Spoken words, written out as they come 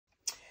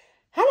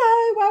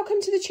Hello,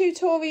 welcome to the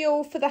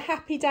tutorial for the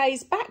Happy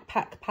Days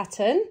backpack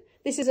pattern.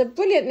 This is a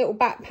brilliant little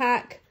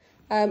backpack.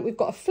 We've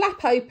got a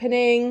flap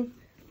opening,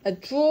 a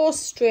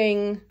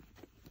drawstring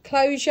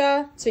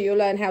closure, so you'll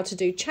learn how to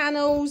do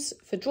channels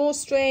for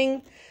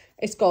drawstring.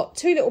 It's got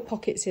two little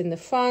pockets in the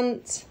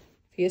front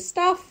for your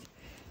stuff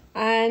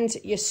and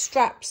your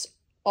straps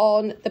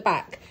on the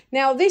back.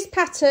 Now this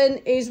pattern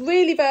is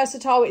really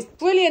versatile. It's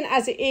brilliant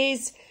as it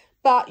is,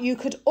 but you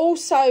could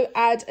also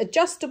add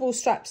adjustable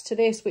straps to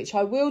this, which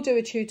I will do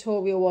a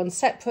tutorial on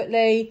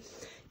separately.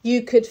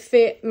 You could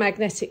fit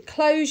magnetic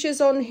closures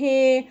on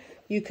here.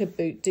 You could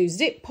do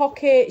zip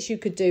pockets. You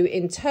could do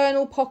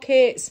internal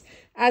pockets,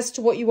 as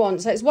to what you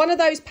want. So it's one of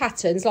those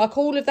patterns, like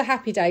all of the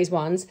Happy Days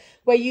ones,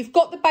 where you've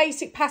got the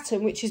basic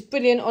pattern, which is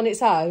brilliant on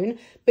its own,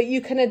 but you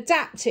can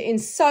adapt it in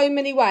so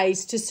many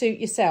ways to suit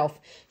yourself.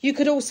 You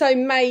could also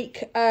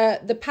make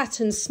the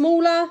pattern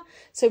smaller.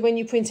 So when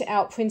you print it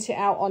out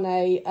on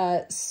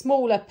a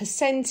smaller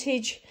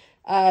percentage,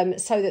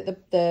 so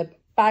that the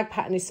bag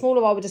pattern is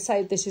smaller. I would have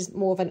said this is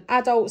more of an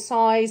adult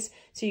size,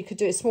 so you could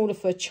do it smaller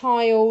for a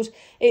child.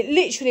 It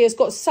literally has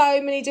got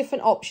so many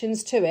different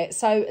options to it.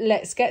 So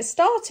let's get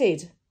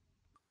started.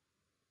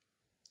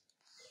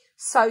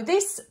 So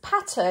this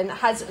pattern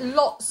has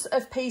lots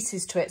of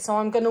pieces to it. So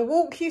I'm going to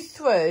walk you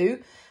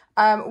through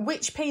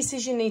which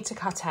pieces you need to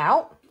cut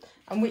out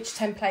and which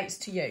templates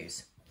to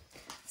use.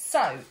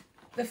 So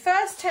the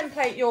first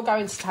template you're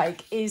going to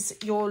take is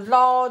your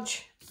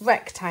large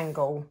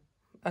rectangle.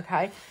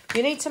 Okay,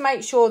 you need to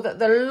make sure that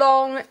the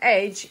long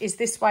edge is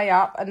this way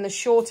up and the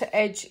shorter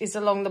edge is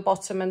along the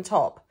bottom and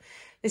top.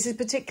 This is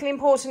particularly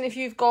important if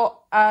you've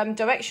got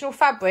directional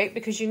fabric,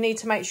 because you need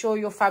to make sure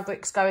your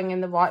fabric's going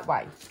in the right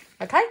way.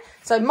 Okay,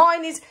 so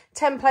mine is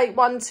template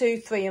 1, 2,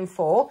 3 and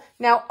 4.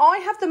 Now I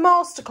have the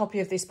master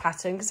copy of this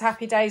pattern because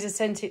Happy Days has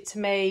sent it to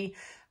me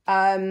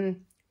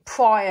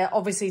prior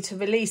obviously to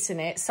releasing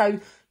it.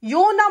 So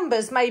your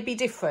numbers may be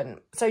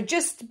different. So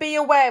just be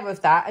aware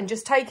of that and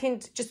just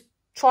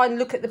try and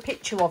look at the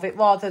picture of it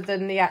rather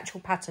than the actual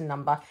pattern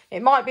number.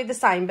 It might be the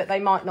same, but they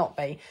might not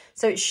be.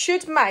 So it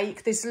should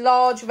make this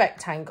large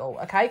rectangle,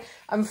 okay?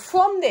 And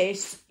from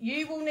this,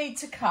 you will need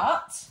to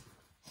cut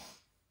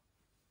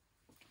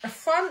a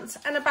front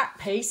and a back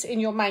piece in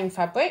your main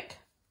fabric.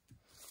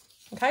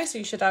 Okay, so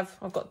you should have,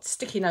 I've got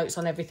sticky notes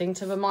on everything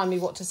to remind me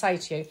what to say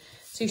to you.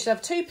 So you should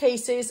have two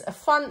pieces, a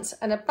front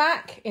and a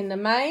back in the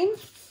main.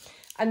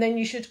 And then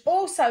you should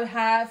also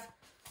have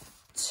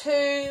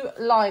two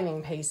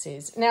lining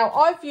pieces. Now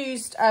I've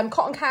used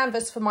cotton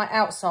canvas for my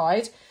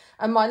outside,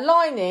 and my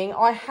lining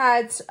I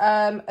had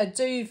a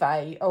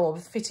duvet or a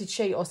fitted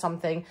sheet or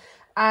something,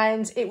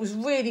 and it was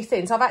really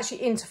thin, so I've actually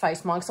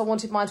interfaced mine because I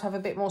wanted mine to have a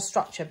bit more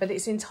structure, but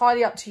it's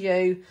entirely up to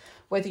you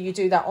whether you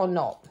do that or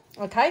not.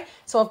 Okay,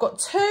 so I've got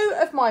two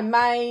of my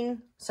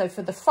main, so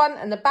for the front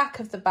and the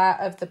back of the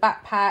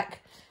backpack,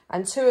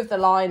 and two of the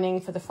lining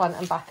for the front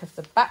and back of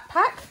the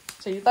backpack.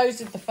 So those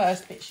are the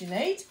first bits you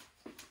need.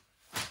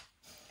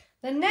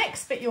 The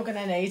next bit you're going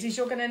to need is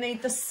you're going to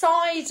need the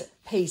side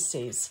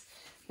pieces.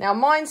 Now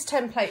mine's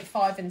template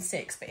 5 and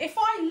 6, but if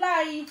I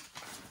lay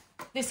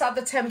this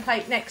other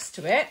template next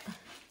to it,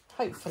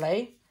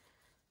 hopefully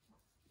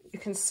you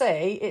can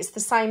see it's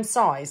the same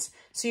size.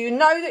 So you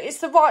know that it's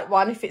the right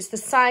one if it's the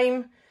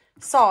same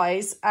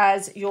size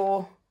as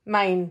your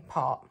main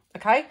part,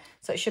 okay?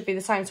 So it should be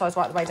the same size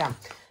right the way down.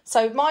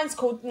 So mine's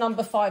called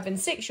number 5 and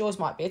 6. Yours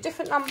might be a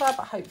different number,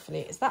 but hopefully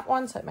it's that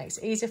one, so it makes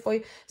it easier for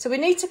you. So we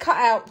need to cut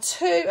out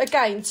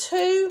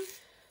two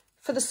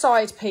for the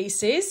side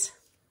pieces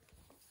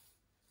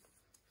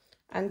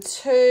and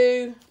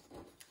 2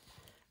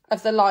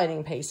 of the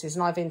lining pieces,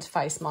 and I've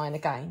interfaced mine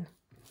again.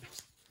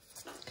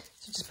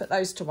 So just put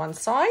those to one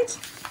side.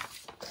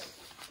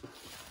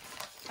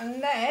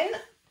 And then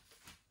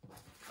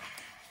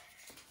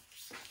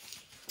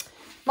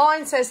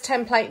mine says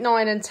template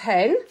 9 and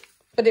 10.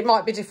 But it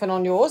might be different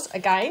on yours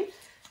again.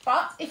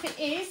 But if it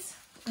is,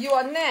 you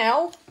are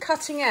now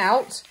cutting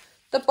out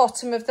the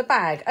bottom of the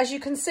bag. As you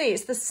can see,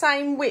 it's the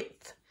same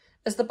width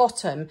as the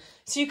bottom.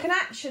 So you can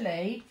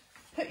actually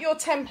put your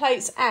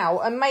templates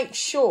out and make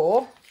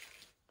sure,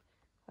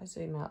 I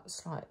zoom out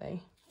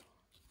slightly.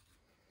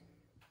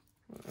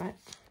 Right.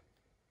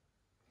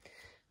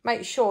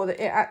 Make sure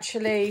that it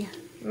actually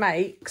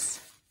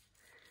makes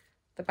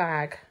the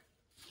bag.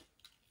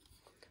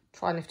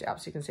 Try and lift it up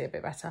so you can see a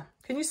bit better.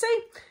 Can you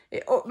see?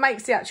 It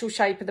makes the actual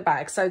shape of the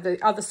bag. So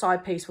the other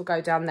side piece will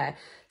go down there.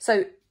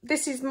 So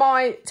this is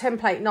my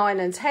template 9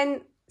 and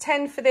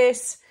 10 for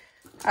this,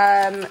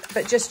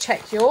 but just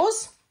check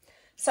yours.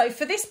 So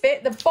for this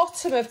bit, the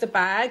bottom of the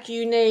bag,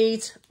 you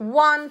need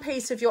 1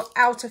 piece of your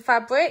outer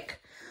fabric,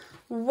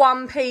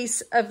 1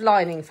 piece of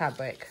lining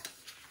fabric.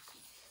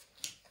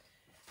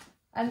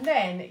 And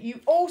then you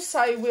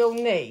also will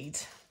need,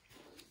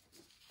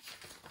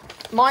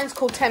 mine's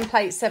called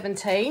template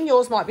 17.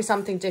 Yours might be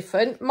something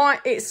different.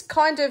 It's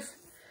kind of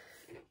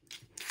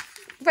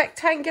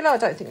rectangular. I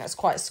don't think that's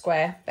quite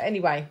square. But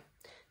anyway,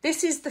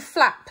 this is the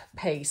flap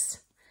piece.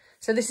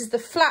 So this is the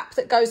flap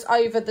that goes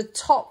over the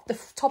top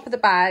of the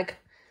bag,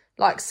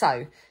 like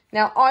so.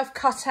 Now I've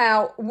cut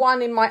out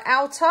one in my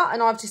outer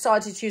and I've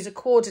decided to use a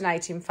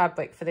coordinating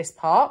fabric for this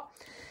part,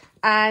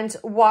 and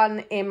one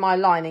in my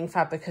lining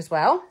fabric as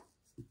well.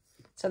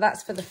 So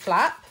that's for the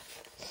flap.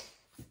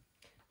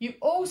 You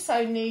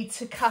also need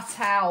to cut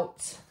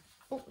out,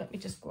 oh, let me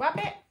just grab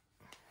it,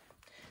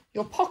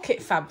 your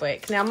pocket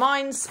fabric. Now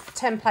mine's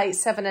template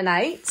 7 and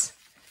 8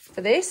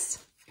 for this.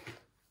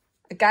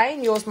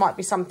 Again, yours might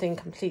be something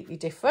completely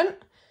different.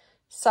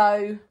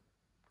 So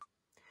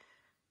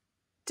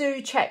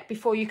do check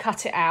before you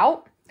cut it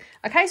out.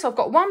 Okay, so I've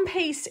got one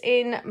piece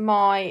in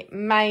my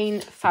main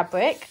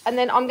fabric, and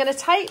then I'm going to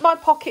take my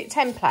pocket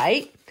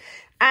template,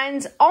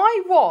 and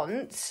I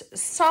want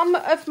some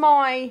of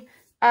my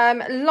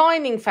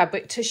lining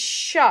fabric to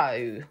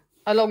show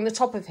along the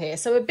top of here.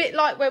 So a bit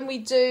like when we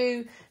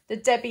do the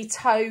Debbie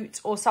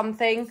tote or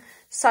something.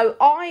 So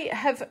I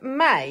have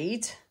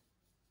made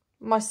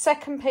my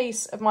second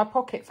piece of my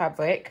pocket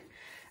fabric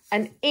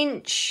 1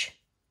 inch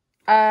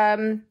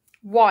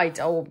wide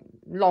or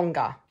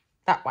longer,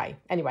 that way,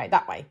 anyway,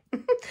 that way.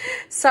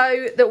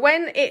 So that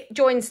when it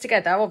joins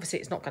together, obviously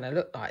it's not going to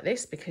look like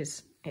this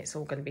because it's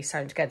all going to be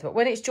sewn together, but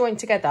when it's joined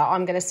together,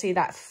 I'm going to see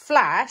that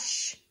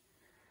flash,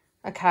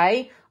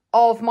 okay,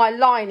 of my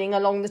lining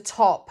along the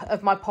top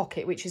of my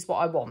pocket, which is what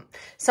I want.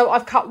 So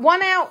I've cut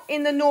one out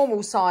in the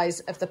normal size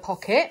of the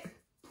pocket,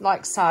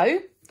 like so,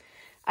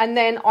 and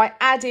then I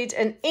added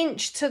 1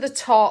 inch to the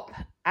top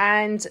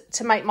and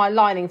to make my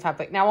lining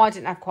fabric. Now I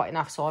didn't have quite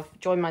enough, so I've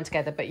joined mine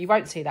together, but you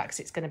won't see that because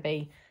it's going to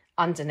be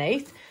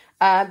underneath.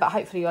 But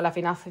hopefully you'll have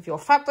enough of your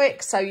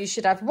fabric. So you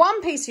should have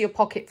one piece of your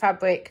pocket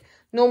fabric,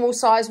 normal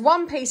size,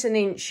 one piece 1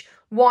 inch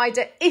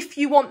wider if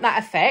you want that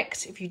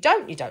effect. If you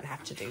don't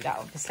have to do that,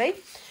 obviously.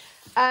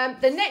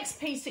 The next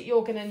piece that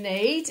you're going to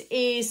need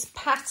is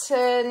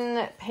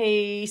pattern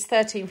piece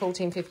 13,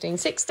 14, 15,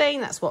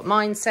 16. That's what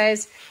mine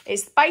says.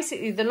 It's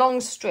basically the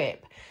long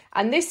strip.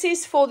 And this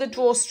is for the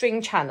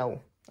drawstring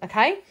channel,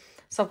 okay?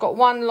 So I've got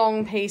one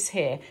long piece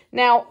here.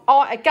 Now,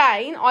 I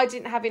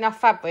didn't have enough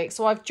fabric,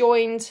 so I've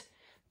joined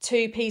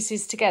 2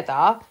 pieces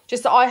together.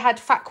 Just that I had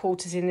fat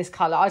quarters in this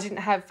colour. I didn't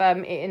have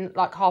it in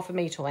like 1/2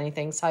 metre or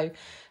anything, so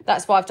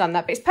that's why I've done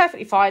that. But it's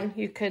perfectly fine.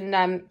 You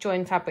can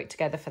join fabric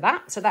together for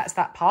that. So that's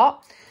that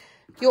part.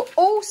 You're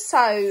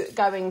also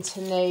going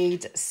to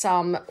need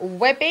some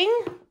webbing.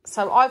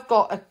 So I've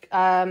got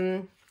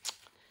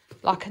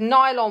like a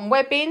nylon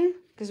webbing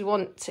because we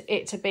want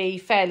it to be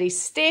fairly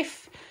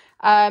stiff.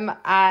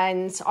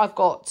 And I've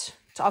got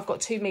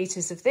 2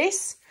 meters of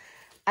this,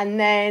 and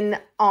then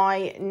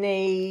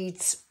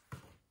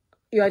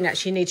you only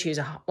actually need to use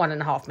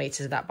 1.5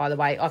 meters of that, by the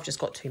way. I've just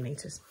got 2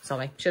 meters.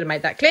 Sorry, should have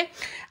made that clear.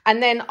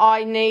 And then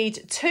I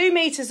need 2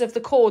 meters of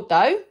the cord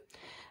though.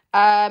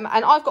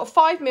 And I've got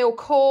 5mm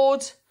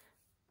cord.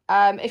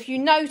 If you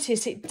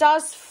notice, it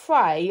does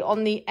fray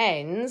on the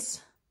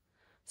ends.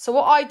 So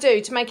what I do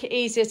to make it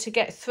easier to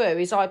get through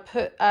is I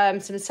put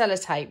some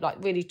sellotape, like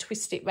really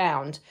twist it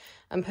round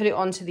and put it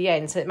onto the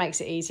end, so it makes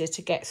it easier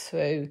to get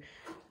through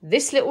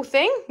this little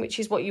thing, which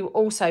is what you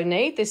also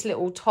need, this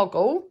little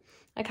toggle.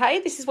 Okay,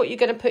 this is what you're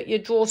going to put your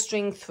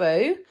drawstring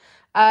through.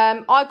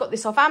 I got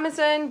this off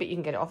Amazon, but you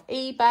can get it off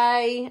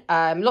eBay.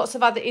 Lots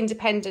of other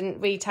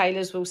independent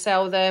retailers will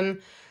sell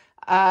them.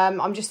 I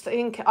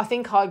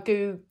think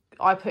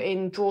I put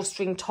in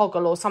drawstring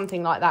toggle or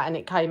something like that, and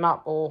it came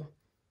up, or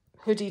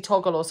hoodie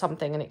toggle or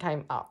something, and it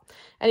came up.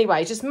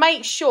 Anyway, just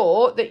make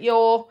sure that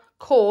your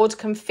cord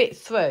can fit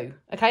through.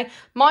 Okay,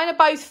 mine are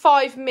both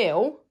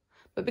 5mm,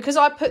 but because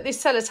I put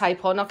this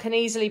sellotape on, I can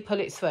easily pull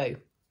it through.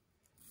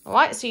 All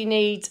right, so you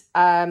need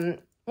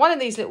one of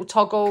these little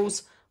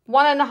toggles,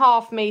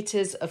 1.5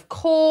 meters of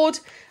cord,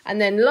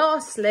 and then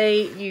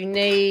lastly you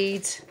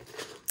need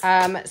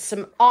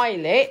some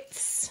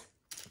eyelets,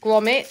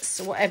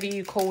 grommets, whatever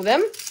you call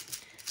them.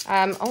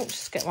 I'll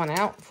just get one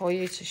out for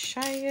you to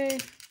show you.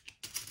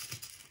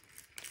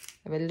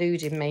 They're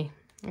eluding me.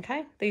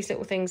 Okay, these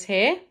little things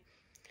here.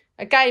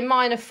 Again,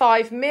 mine are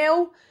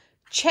 5mm.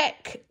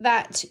 Check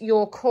that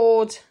your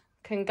cord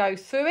can go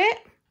through it,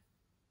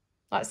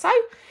 like so.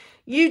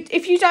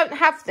 If you don't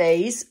have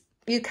these,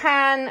 you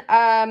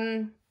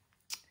can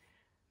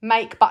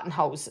make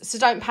buttonholes. So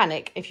don't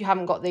panic if you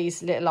haven't got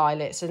these little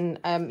eyelets. And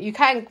you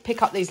can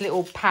pick up these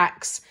little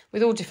packs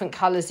with all different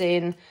colours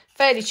in.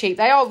 Fairly cheap.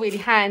 They are really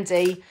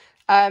handy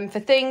for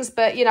things,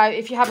 but you know,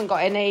 if you haven't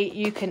got any,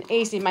 you can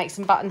easily make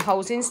some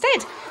buttonholes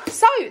instead.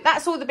 So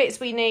that's all the bits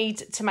we need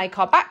to make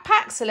our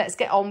backpack. So let's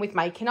get on with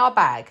making our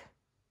bag.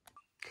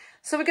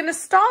 So we're going to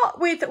start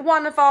with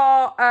one of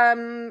our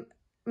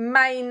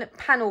main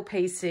panel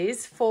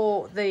pieces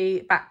for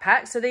the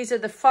backpack. So these are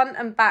the front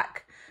and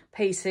back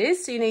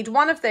pieces. So you need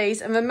one of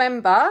these, and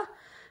remember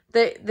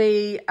that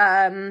the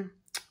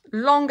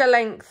longer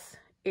length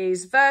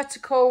is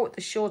vertical,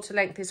 the shorter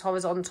length is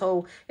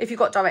horizontal. If you've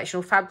got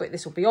directional fabric,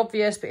 this will be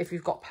obvious, but if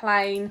you've got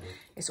plain,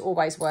 it's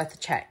always worth a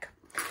check.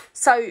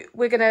 So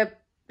we're going to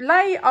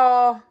lay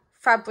our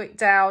fabric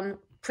down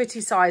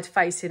pretty side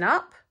facing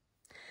up,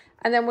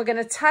 and then we're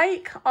going to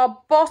take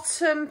our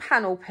bottom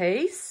panel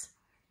piece,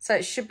 so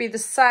it should be the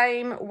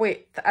same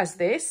width as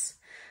this,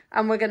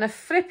 and we're going to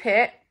flip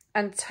it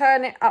and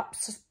turn it up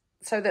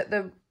so that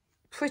the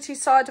pretty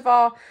side of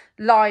our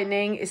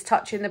lining is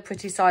touching the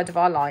pretty side of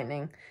our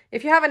lining.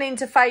 If you haven't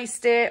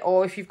interfaced it,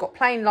 or if you've got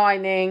plain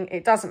lining,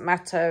 it doesn't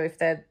matter if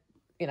they're,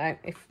 you know,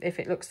 if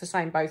it looks the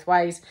same both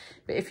ways.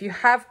 But if you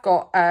have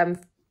got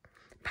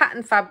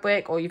pattern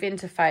fabric or you've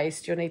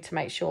interfaced, you'll need to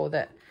make sure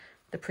that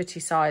the pretty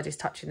side is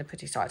touching the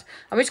pretty side.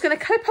 I'm just going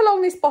to clip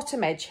along this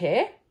bottom edge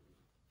here,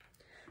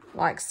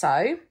 like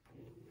so.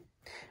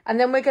 And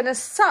then we're going to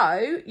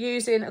sew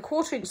using a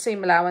 1/4 inch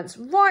seam allowance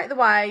right the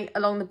way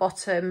along the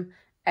bottom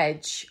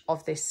edge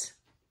of this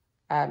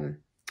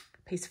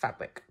piece of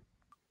fabric.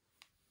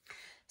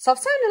 So I've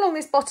sewn along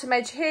this bottom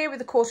edge here with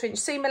a 1/4 inch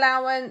seam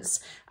allowance,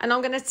 and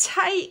I'm going to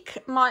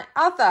take my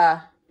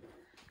other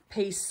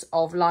piece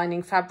of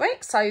lining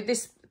fabric. So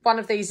this one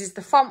of these is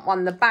the front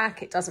one, the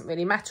back, it doesn't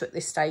really matter at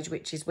this stage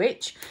which is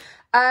which.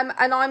 And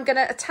I'm going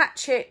to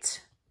attach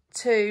it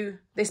to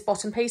this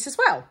bottom piece as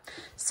well.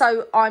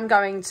 So I'm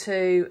going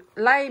to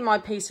lay my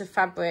piece of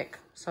fabric,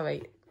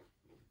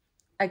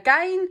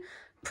 again,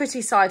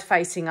 pretty side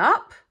facing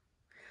up.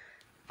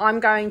 I'm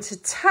going to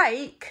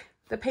take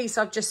the piece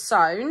I've just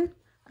sewn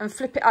and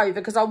flip it over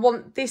because I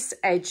want this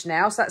edge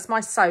now. So that's my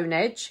sewn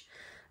edge.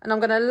 And I'm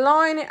going to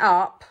line it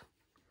up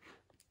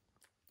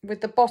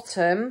with the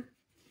bottom.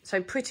 So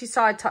pretty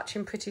side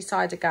touching pretty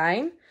side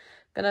again.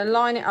 I'm going to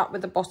line it up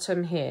with the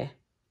bottom here,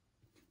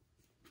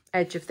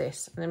 edge of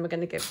this, and then we're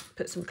going to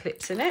put some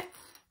clips in it,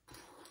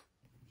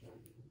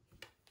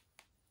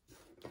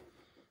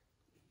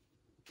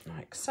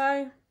 like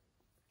so.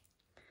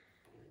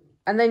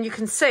 And then you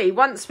can see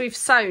once we've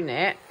sewn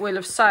it, we'll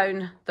have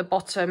sewn the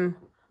bottom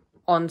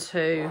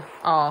onto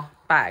our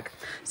bag.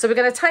 So we're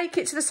going to take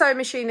it to the sewing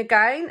machine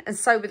again and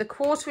sew with a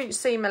 1/4 inch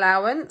seam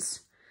allowance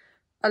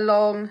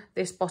along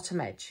this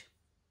bottom edge.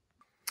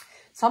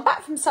 So I'm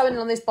back from sewing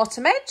on this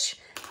bottom edge,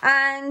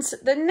 and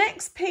the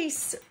next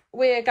piece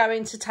we're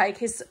going to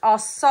take is our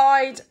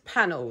side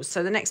panels.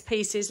 So the next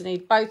pieces, we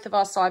need both of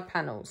our side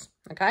panels,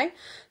 okay?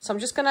 So I'm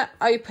just going to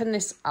open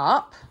this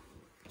up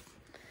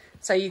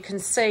so you can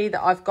see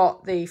that I've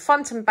got the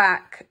front and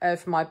back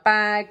of my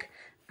bag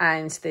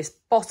and this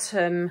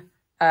bottom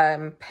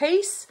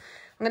piece.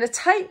 I'm going to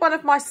take one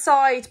of my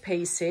side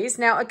pieces.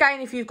 Now,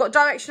 again, if you've got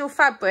directional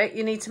fabric,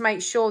 you need to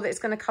make sure that it's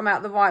going to come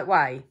out the right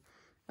way,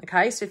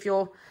 okay? So if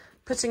you're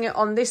putting it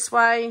on this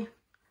way,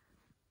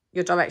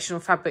 your directional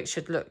fabric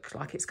should look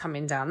like it's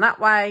coming down that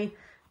way.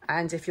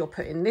 And if you're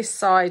putting this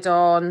side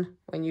on,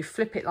 when you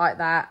flip it like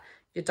that,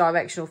 your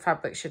directional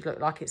fabric should look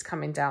like it's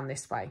coming down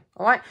this way.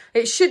 All right.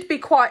 It should be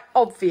quite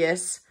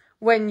obvious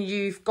when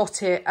you've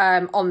got it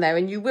on there.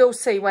 And you will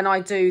see when I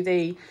do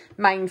the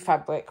main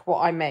fabric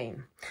what I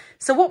mean.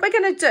 So what we're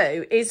going to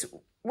do is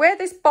where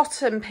this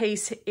bottom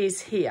piece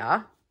is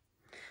here,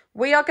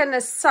 we are going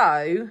to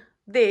sew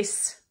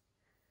this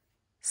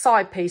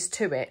side piece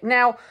to it.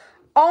 Now,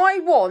 I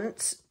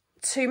want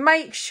to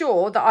make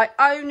sure that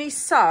I only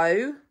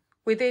sew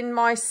within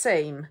my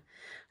seam.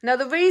 Now,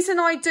 the reason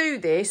I do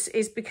this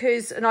is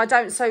because, and I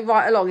don't sew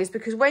right along, is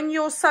because when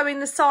you're sewing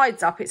the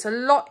sides up, it's a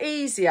lot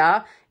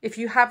easier if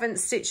you haven't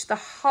stitched the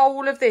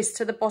whole of this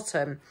to the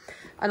bottom.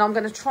 And I'm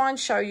going to try and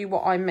show you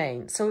what I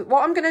mean. So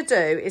what I'm going to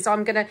do is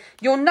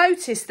you'll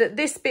notice that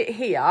this bit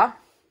here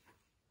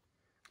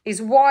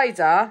is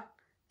wider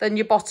than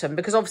your bottom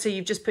because obviously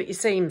you've just put your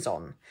seams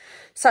on.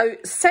 So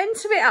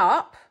centre it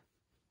up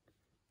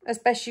as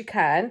best you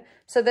can.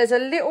 So there's a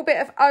little bit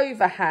of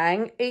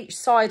overhang each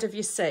side of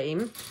your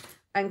seam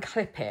and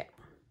clip it.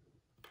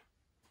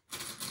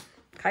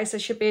 Okay, so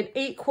it should be an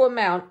equal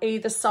amount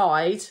either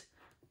side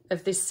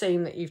of this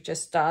seam that you've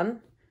just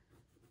done.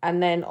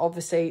 And then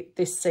obviously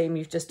this seam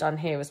you've just done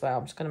here as well.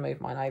 I'm just going to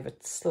move mine over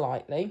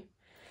slightly.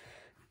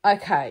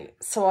 Okay,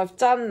 so I've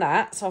done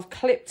that. So I've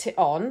clipped it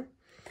on.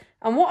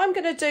 And what I'm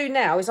going to do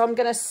now is I'm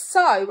going to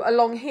sew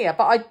along here,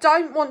 but I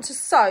don't want to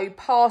sew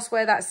past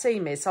where that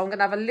seam is. So I'm going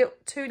to have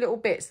two little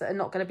bits that are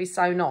not going to be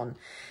sewn on.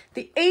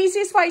 The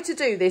easiest way to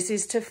do this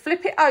is to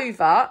flip it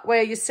over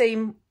where your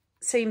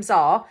seams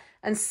are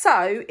and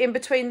sew in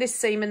between this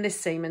seam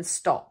and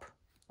stop.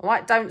 All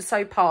right, don't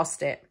sew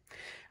past it.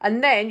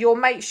 And then you'll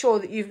make sure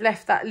that you've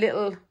left that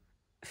little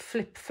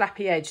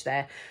flappy edge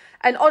there.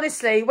 And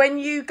honestly, when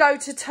you go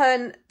to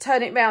turn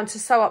it round to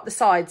sew up the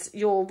sides,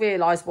 you'll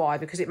realise why,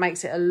 because it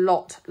makes it a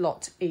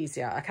lot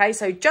easier. Okay,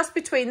 so just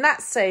between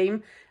that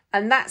seam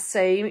and that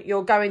seam,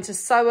 you're going to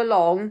sew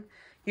along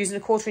using a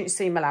 1/4 inch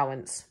seam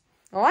allowance.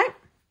 All right.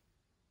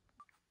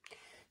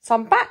 So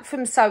I'm back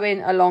from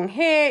sewing along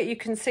here. You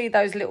can see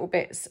those little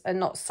bits are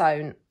not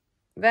sewn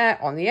there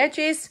on the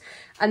edges.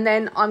 And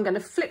then I'm going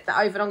to flip that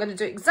over and I'm going to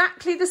do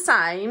exactly the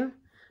same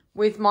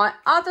with my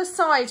other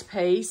side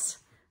piece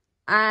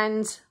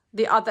and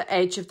the other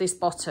edge of this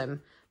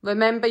bottom.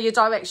 Remember your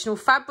directional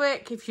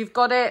fabric, if you've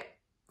got it,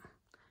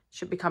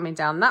 should be coming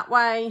down that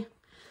way.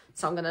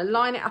 So I'm going to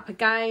line it up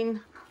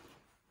again.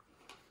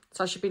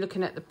 So I should be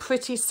looking at the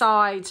pretty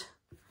side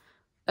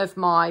of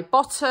my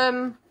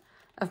bottom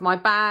of my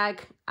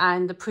bag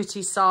and the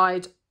pretty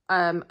side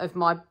of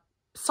my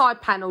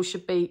side panel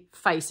should be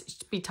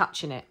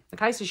touching it.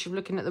 Okay, so you should be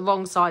looking at the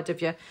wrong side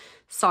of your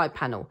side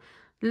panel.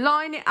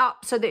 Line it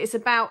up so that it's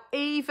about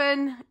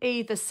even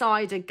either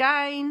side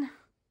again.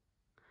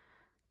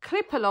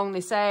 Clip along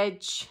this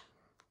edge,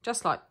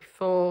 just like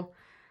before.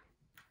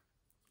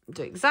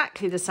 Do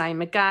exactly the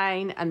same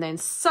again, and then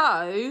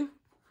sew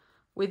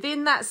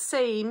within that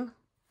seam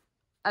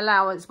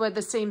allowance where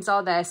the seams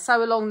are there,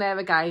 sew along there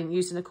again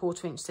using a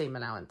 1/4 inch seam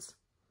allowance.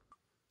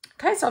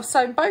 Okay, so I've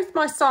sewn both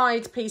my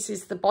side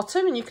pieces to the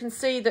bottom, and you can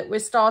see that we're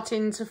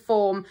starting to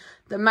form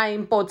the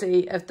main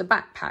body of the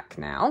backpack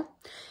now.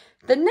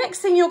 The next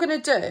thing you're going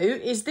to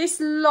do is this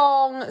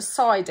long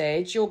side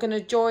edge, you're going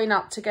to join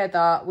up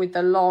together with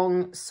the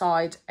long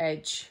side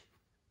edge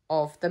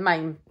of the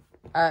main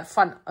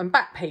front and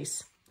back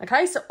piece.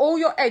 Okay, so all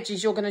your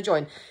edges you're going to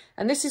join.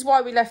 And this is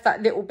why we left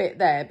that little bit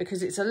there,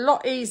 because it's a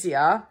lot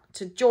easier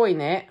to join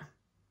it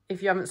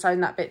if you haven't sewn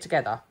that bit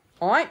together.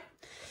 All right.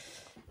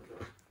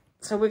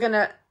 So we're going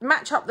to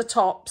match up the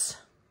tops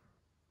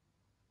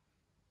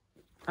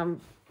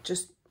and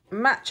just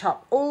match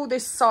up all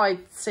this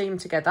side seam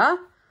together.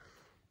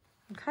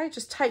 Okay,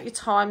 just take your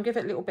time, give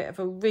it a little bit of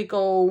a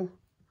wriggle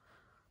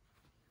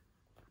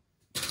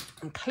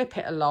and clip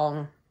it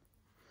along.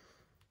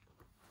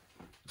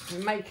 We're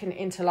making it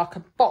into like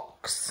a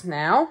box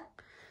now.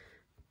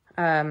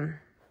 This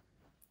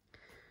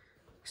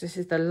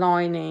is the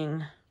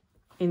lining,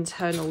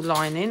 internal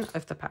lining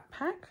of the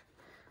backpack.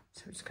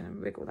 So we're just going to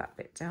wriggle that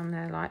bit down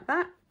there like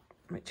that,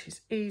 which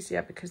is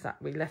easier because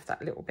that we left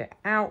that little bit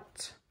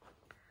out.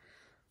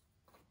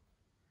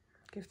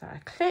 Give that a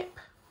clip.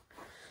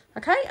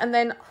 Okay, and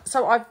then,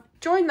 so I've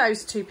joined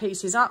those two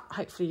pieces up.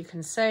 Hopefully you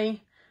can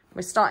see.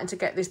 We're starting to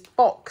get this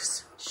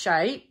box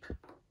shape.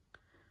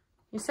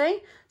 You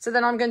see? So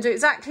then I'm going to do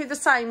exactly the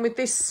same with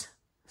this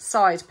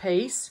side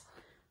piece.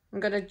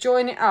 I'm going to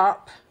join it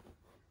up,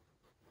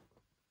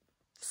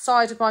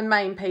 side of my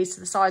main piece to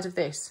the side of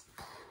this.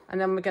 And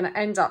then we're going to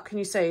end up, can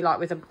you see, like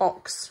with a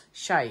box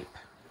shape.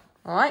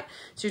 All right?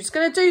 So you're just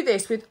going to do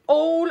this with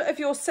all of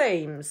your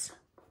seams.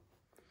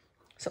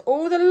 So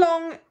all the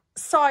long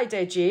side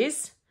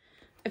edges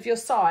of your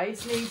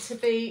sides need to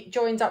be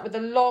joined up with the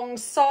long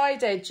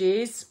side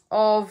edges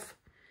of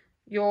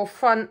your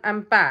front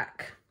and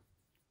back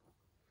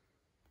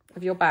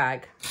of your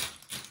backpack.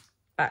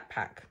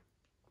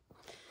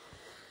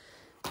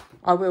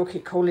 I will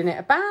keep calling it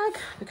a bag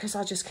because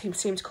I just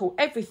seem to call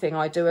everything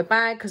I do a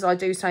bag because I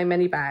do so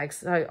many bags.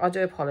 So I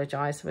do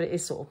apologise, but it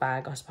is sort of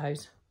bag, I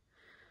suppose.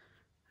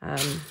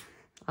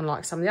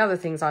 Unlike some of the other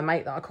things I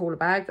make that I call a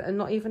bag that are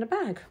not even a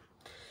bag.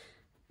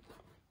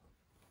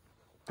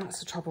 That's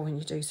the trouble when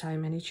you do so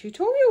many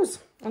tutorials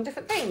on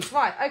different things.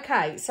 Right,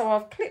 okay, so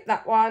I've clipped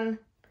that one.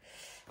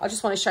 I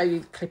just want to show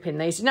you clipping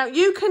these. Now,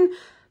 you can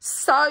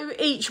sew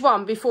each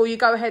one before you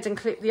go ahead and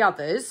clip the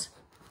others.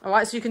 All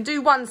right, so you can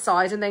do one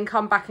side and then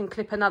come back and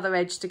clip another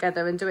edge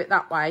together and do it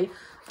that way.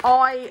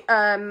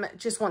 I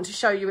just want to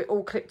show you it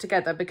all clipped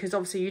together because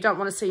obviously you don't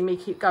want to see me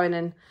keep going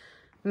and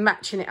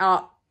matching it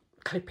up,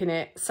 clipping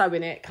it,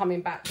 sewing it,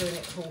 coming back, doing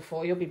it all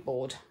for. You'll be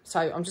bored.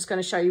 So I'm just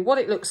going to show you what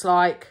it looks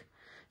like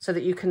so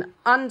that you can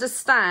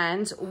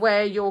understand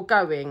where you're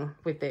going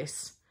with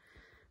this.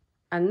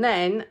 And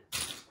then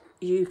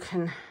you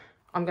can,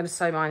 I'm going to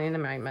sew mine in a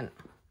moment.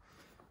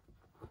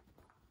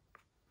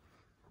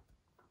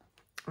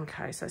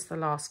 Okay, so it's the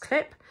last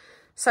clip.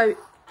 So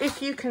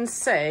if you can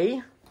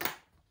see,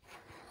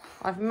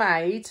 I've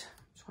made,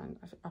 try and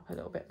have it up a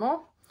little bit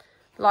more,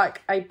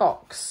 like a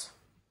box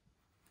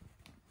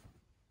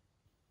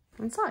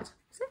inside.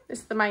 See, this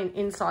is the main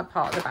inside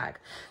part of the bag.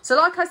 So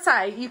like I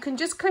say, you can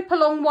just clip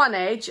along one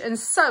edge and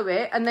sew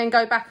it and then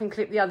go back and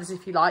clip the others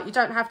if you like. You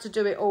don't have to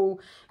do it all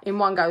in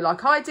one go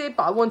like I did,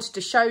 but I wanted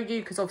to show you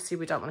because obviously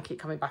we don't want to keep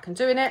coming back and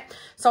doing it.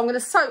 So I'm going to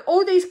sew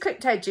all these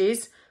clipped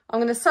edges. I'm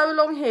going to sew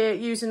along here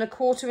using a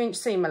 1/4 inch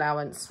seam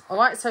allowance. All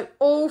right, so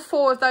all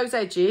 4 of those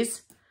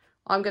edges,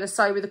 I'm going to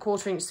sew with a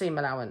 1/4 inch seam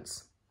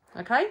allowance.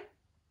 Okay.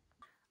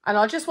 And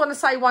I just want to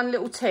say one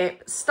little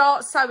tip.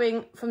 Start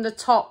sewing from the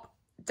top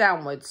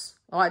downwards.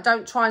 All right,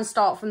 don't try and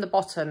start from the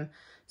bottom.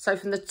 So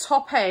from the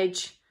top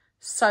edge,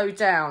 sew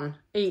down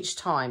each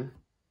time.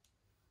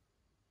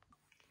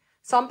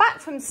 So I'm back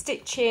from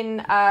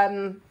stitching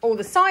all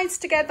the sides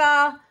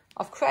together.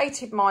 I've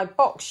created my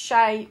box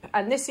shape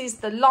and this is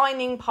the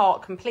lining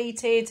part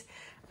completed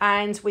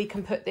and we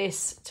can put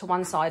this to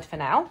one side for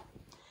now.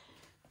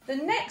 The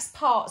next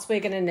parts we're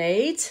going to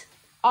need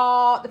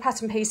are the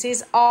pattern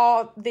pieces,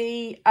 are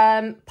the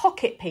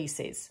pocket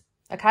pieces.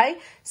 Okay,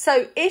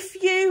 so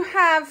if you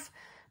have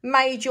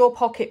made your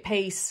pocket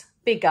piece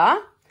bigger,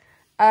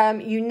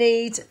 you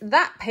need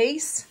that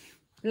piece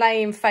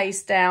laying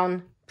face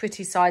down,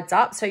 pretty sides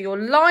up. So your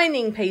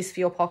lining piece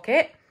for your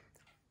pocket,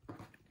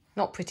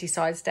 not pretty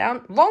sides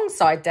down, wrong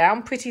side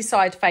down, pretty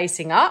side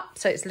facing up,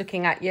 so it's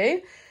looking at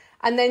you.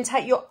 And then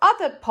take your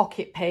other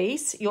pocket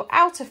piece, your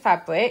outer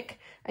fabric,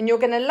 and you're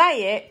going to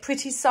lay it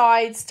pretty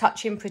sides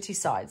touching pretty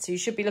sides. So you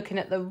should be looking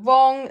at the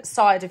wrong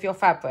side of your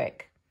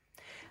fabric.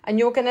 And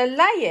you're going to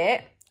lay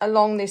it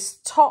along this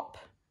top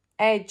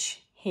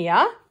edge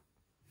here.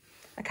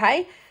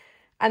 okay?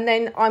 And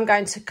then I'm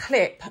going to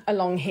clip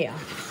along here,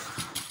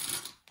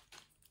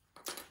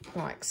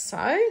 like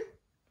so.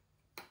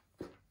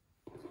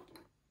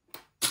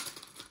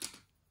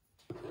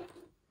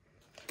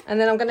 And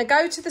then I'm going to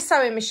go to the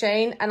sewing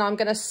machine and I'm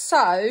going to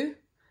sew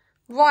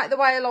right the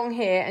way along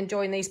here and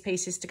join these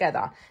pieces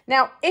together.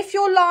 Now, if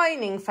your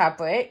lining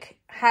fabric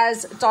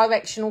has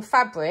directional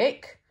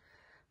fabric,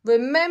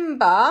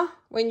 remember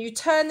when you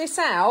turn this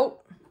out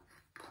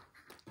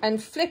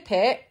and flip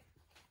it,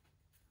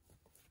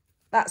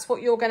 that's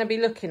what you're going to be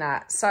looking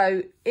at.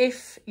 So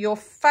if your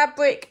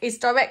fabric is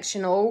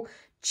directional,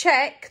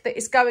 check that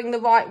it's going the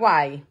right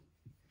way.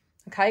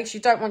 Okay, because you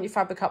don't want your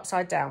fabric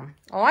upside down.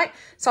 All right,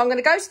 so I'm going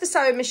to go to the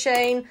sewing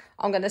machine.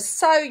 I'm going to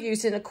sew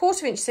using a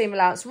 1/4 inch seam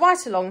allowance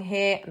right along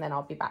here, and then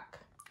I'll be back.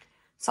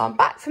 So I'm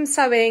back from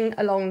sewing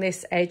along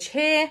this edge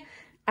here,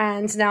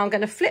 and now I'm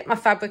going to flip my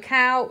fabric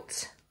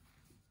out,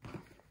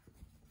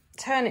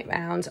 turn it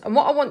round, and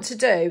what I want to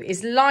do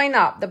is line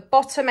up the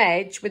bottom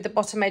edge with the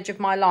bottom edge of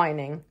my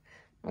lining.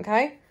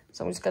 Okay,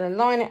 so I'm just going to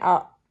line it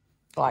up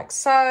like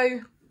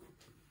so,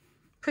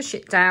 push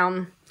it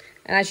down.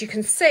 And as you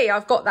can see,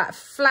 I've got that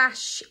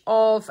flash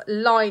of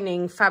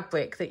lining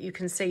fabric that you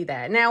can see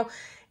there. Now,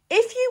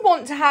 if you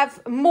want to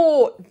have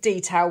more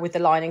detail with the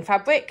lining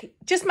fabric,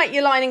 just make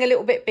your lining a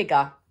little bit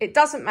bigger. It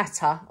doesn't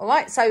matter, all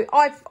right? So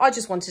I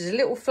just wanted a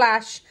little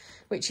flash,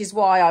 which is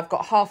why I've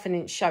got 1/2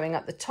 inch showing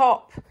at the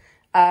top.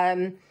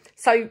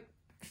 So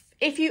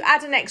if you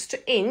add an extra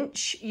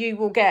inch, you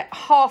will get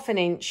 1/2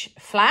 inch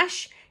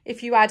flash.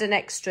 If you add an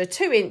extra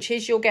 2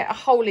 inches, you'll get a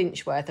whole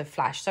inch worth of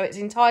flash. So it's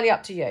entirely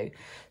up to you.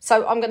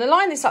 So I'm going to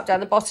line this up down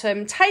the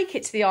bottom, take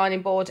it to the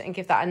ironing board and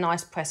give that a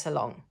nice press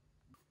along.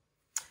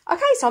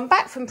 Okay, so I'm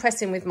back from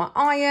pressing with my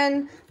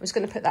iron. I'm just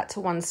going to put that to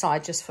one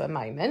side just for a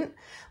moment.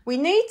 We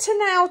need to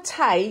now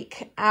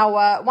take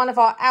one of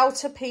our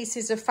outer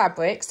pieces of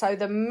fabric, so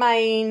the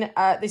main,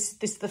 this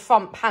is the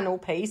front panel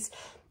piece,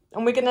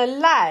 and we're going to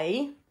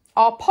lay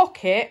our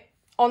pocket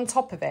on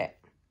top of it.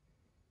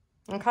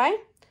 Okay?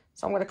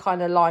 So I'm going to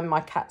kind of line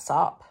my cats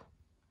up,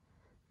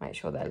 make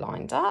sure they're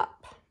lined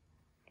up,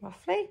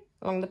 roughly,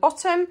 along the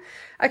bottom.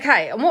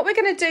 Okay, and what we're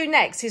going to do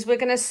next is we're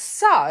going to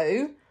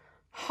sew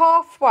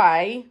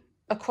halfway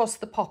across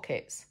the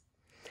pockets.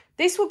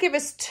 This will give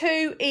us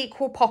 2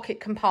 equal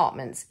pocket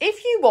compartments.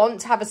 If you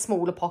want to have a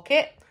smaller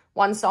pocket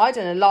one side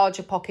and a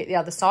larger pocket the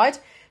other side,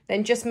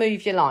 then just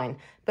move your line.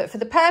 But for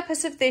the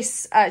purpose of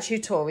this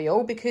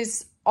tutorial,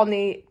 because on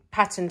the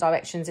pattern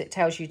directions it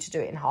tells you to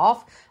do it in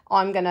half,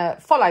 I'm going to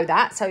follow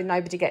that so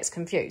nobody gets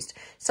confused.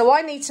 So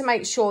I need to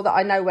make sure that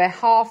I know where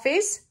half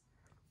is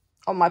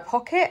on my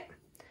pocket,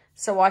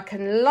 so I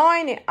can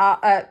line it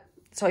up,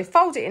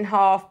 fold it in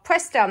half,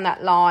 press down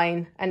that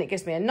line, and it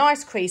gives me a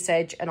nice crease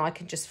edge, and I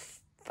can just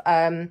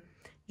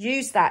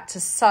use that to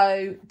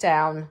sew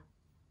down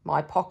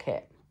my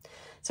pocket.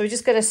 So we're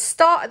just going to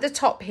start at the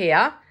top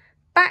here,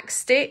 back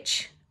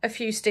stitch a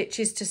few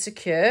stitches to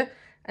secure,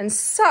 and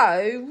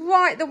sew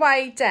right the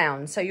way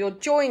down. So you're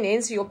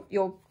joining, so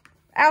your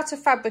outer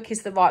fabric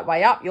is the right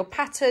way up, your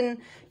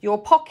pattern,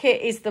 your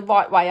pocket is the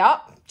right way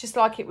up, just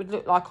like it would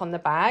look like on the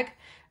bag,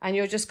 and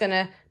you're just going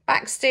to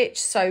back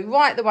stitch, so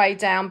right the way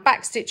down,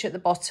 back stitch at the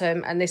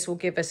bottom, and this will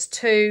give us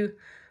 2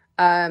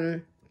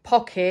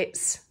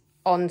 pockets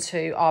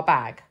onto our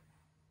bag.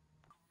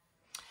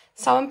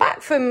 So I'm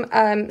back from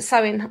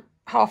sewing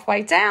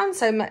halfway down,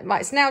 so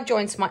it's now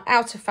joined to my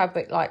outer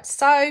fabric like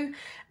so,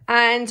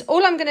 and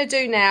all I'm going to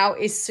do now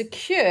is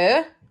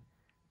secure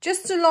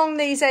just along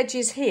these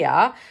edges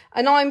here,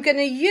 and I'm going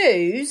to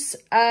use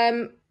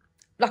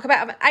like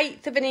about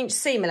 1/8 of an inch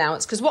seam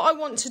allowance, because what I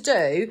want to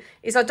do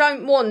is I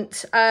don't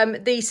want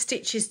these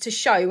stitches to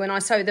show when I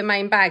sew the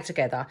main bag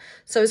together.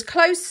 So as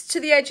close to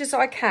the edge as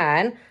I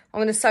can, I'm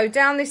going to sew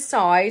down this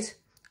side,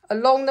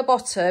 along the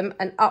bottom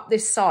and up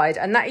this side,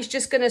 and that is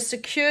just going to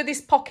secure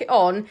this pocket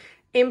on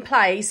in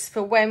place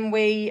for when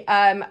we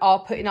are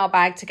putting our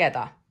bag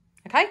together.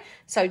 Okay,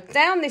 so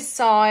down this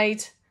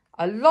side,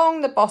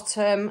 along the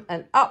bottom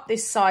and up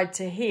this side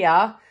to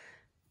here,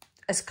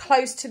 as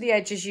close to the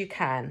edge as you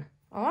can.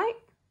 All right.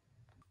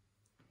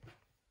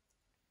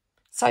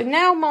 So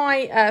now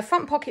my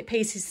front pocket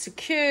piece is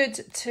secured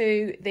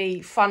to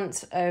the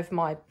front of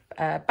my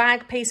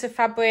bag piece of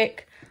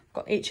fabric. I've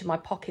got each of my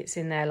pockets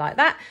in there like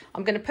that.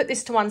 I'm going to put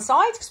this to one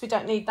side because we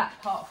don't need that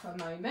part for a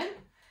moment.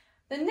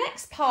 The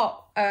next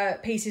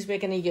pieces we're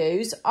going to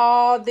use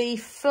are the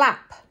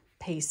flap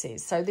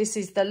pieces. So this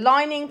is the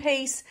lining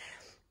piece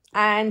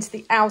and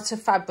the outer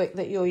fabric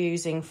that you're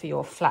using for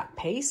your flap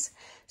piece.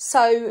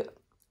 So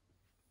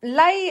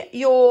lay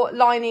your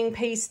lining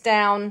piece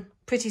down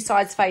pretty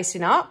sides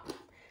facing up.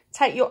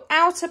 Take your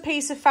outer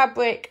piece of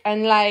fabric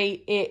and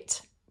lay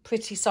it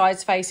pretty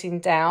sides facing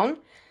down.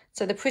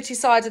 So the pretty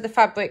side of the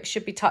fabric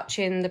should be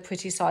touching the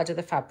pretty side of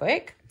the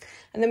fabric.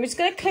 And then we're just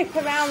going to clip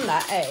around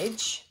that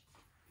edge.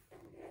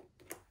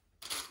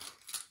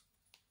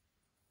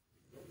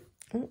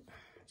 Ooh,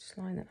 just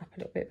line it up a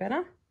little bit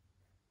better.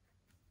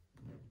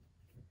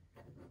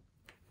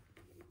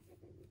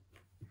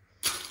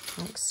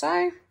 Like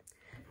so.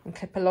 And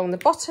clip along the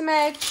bottom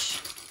edge.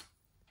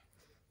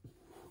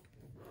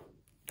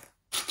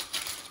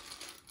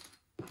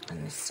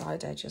 And this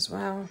side edge as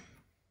well.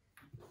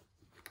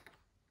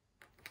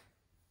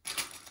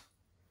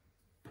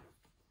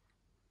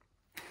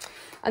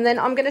 And then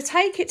I'm going to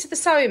take it to the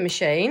sewing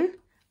machine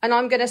and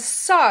I'm going to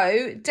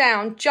sew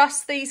down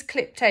just these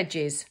clipped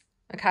edges.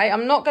 Okay,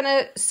 I'm not going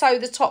to sew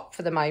the top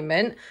for the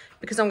moment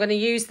because I'm going to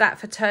use that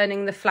for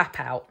turning the flap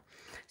out.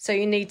 So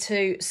you need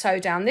to sew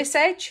down this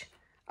edge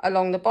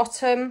along the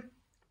bottom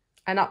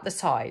and up the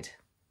side.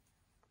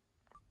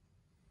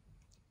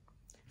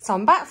 So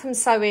I'm back from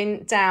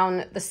sewing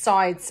down the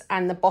sides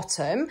and the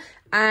bottom,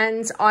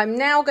 and I'm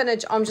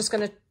just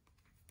going to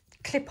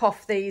clip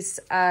off these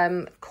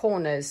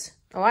corners.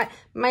 All right,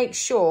 make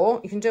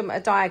sure you can do them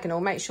at a diagonal.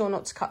 Make sure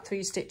not to cut through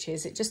your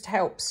stitches. It just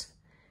helps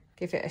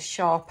give it a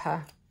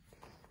sharper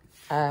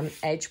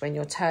edge when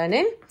you're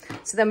turning.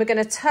 So then we're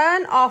going to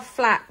turn our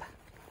flap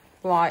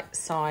right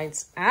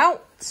sides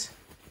out.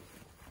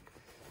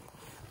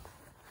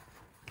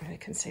 And we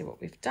can see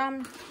what we've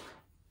done.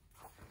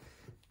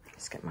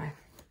 Let's get my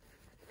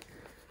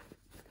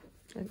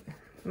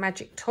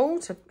magic tool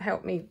to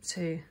help me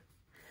to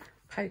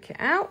poke it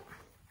out.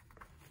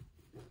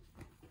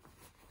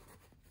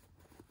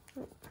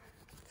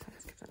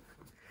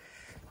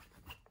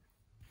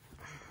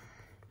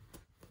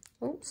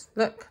 Oops,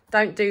 look,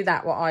 don't do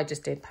that, what I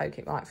just did, poke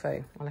it right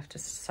through. I'll have to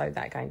sew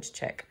that again to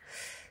check.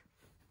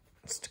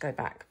 Just to go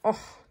back. Oh,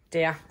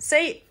 dear.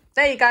 See,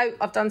 there you go.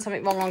 I've done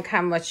something wrong on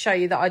camera to show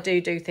you that I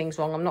do things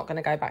wrong. I'm not going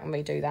to go back and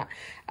redo that.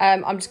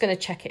 I'm just going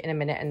to check it in a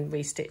minute and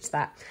restitch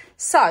that.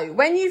 So,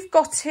 when you've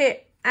got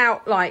it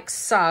out like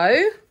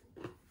so,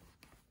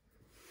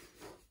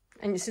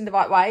 and it's in the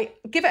right way,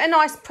 give it a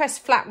nice press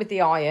flat with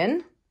the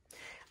iron.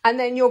 And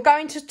then you're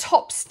going to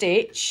top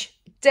stitch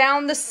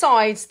down the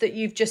sides that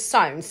you've just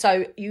sewn.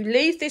 So you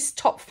leave this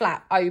top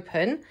flap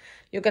open.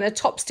 You're going to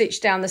top stitch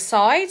down the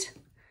side,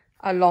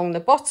 along the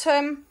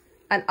bottom,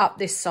 and up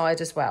this side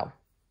as well.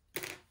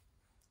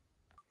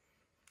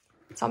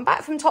 So I'm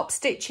back from top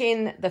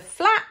stitching the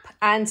flap,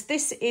 and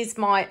this is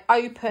my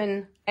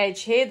open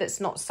edge here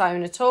that's not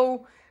sewn at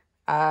all,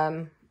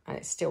 and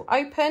it's still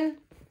open.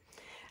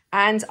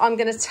 And I'm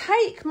going to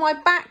take my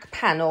back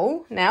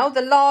panel now,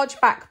 the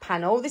large back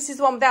panel. This is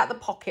the one without the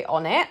pocket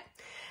on it.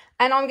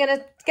 And I'm going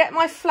to get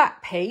my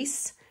flap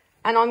piece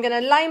and I'm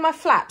going to lay my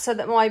flap so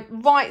that my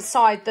right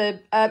side,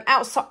 the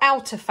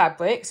outer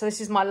fabric, so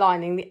this is my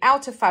lining, the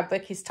outer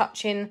fabric is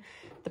touching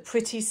the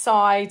pretty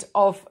side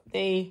of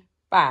the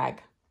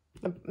bag,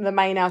 the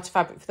main outer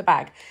fabric for the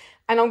bag.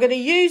 And I'm going to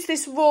use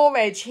this raw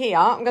edge here.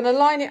 I'm going to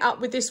line it up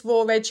with this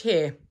raw edge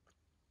here.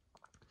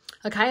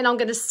 Okay, and I'm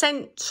going to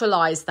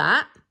centralise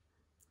that.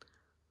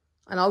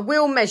 And I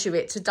will measure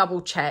it to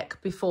double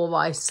check before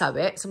I sew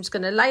it. So I'm just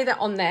going to lay that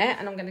on there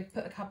and I'm going to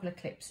put a couple of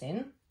clips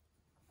in.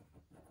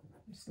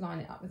 Just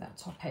line it up with that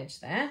top edge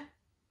there.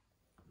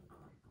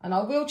 And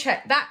I will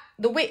check that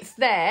the width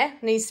there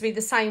needs to be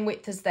the same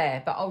width as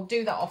there, but I'll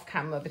do that off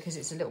camera because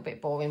it's a little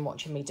bit boring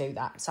watching me do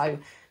that. So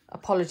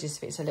apologies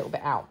if it's a little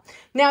bit out.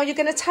 Now you're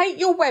going to take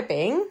your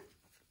webbing,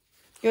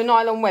 your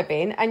nylon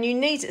webbing, and you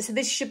need it. So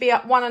this should be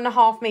up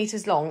 1.5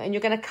 meters long, and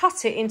you're going to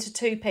cut it into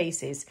 2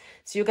 pieces.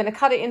 So you're going to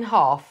cut it in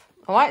half.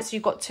 All right, so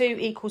you've got 2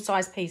 equal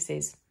size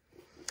pieces.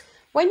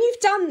 When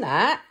you've done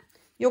that,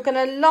 you're going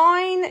to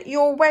line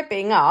your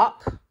webbing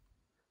up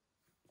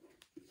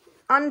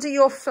under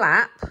your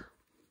flap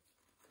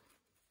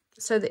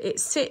so that it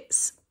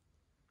sits,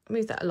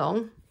 move that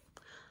along,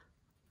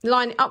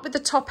 line it up with the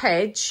top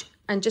edge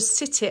and just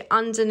sit it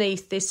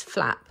underneath this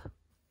flap.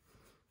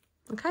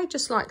 Okay,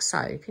 just like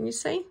so, can you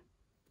see?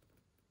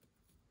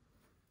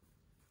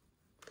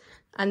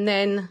 And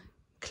then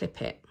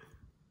clip it.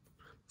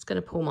 I'm just going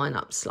to pull mine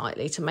up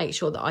slightly to make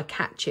sure that I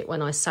catch it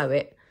when I sew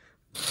it.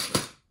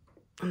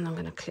 And I'm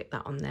going to clip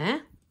that on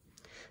there.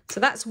 So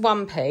that's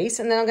one piece.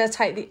 And then I'm going to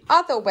take the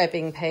other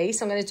webbing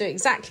piece. I'm going to do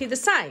exactly the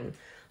same.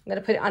 I'm going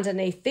to put it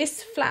underneath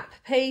this flap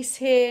piece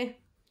here.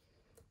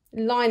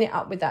 Line it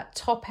up with that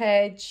top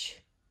edge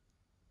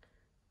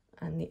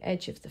and the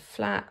edge of the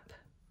flap.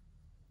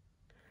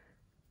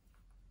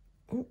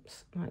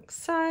 Oops, like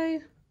so.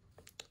 A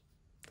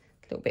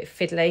little bit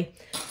fiddly.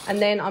 And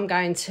then I'm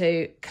going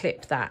to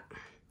clip that.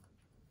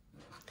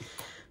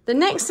 The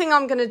next thing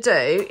I'm going to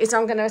do is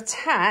I'm going to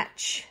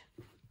attach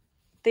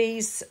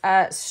these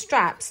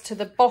straps to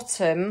the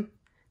bottom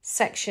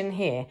section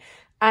here.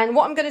 And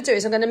what I'm going to do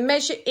is I'm going to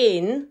measure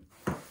in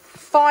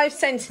 5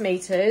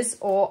 centimetres,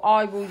 or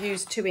I will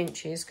use 2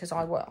 inches because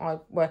I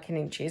work in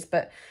inches,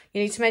 but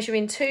you need to measure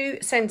in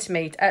 5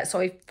 centimetres.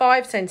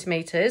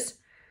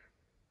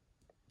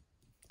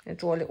 I'm going to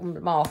draw a little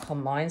mark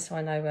on mine so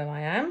I know where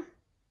I am.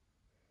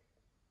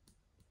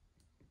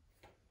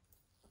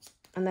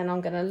 And then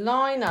I'm going to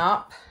line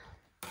up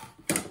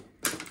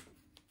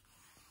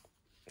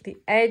the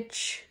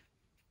edge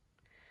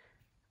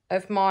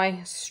of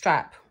my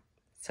strap.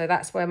 So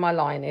that's where my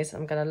line is.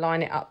 I'm going to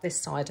line it up this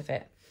side of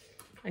it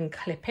and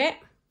clip it.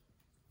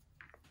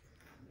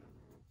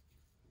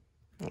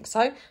 Like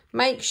so.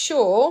 Make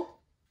sure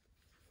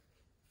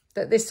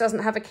that this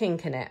doesn't have a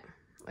kink in it.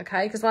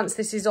 Okay, because once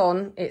this is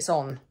on, it's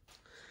on.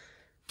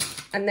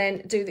 And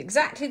then do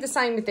exactly the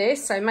same with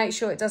this. So make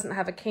sure it doesn't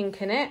have a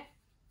kink in it.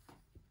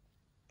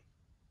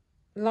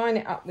 Line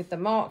it up with the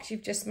marks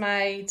you've just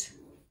made.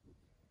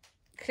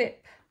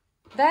 Clip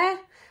there.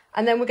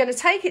 And then we're going to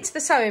take it to the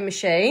sewing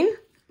machine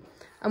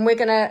and we're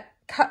going to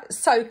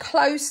sew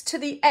close to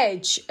the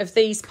edge of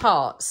these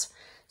parts.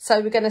 So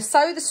we're going to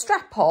sew the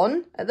strap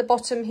on at the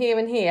bottom here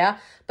and here,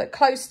 but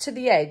close to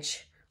the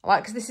edge. All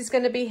right, because this is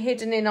going to be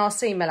hidden in our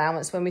seam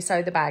allowance when we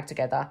sew the bag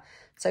together.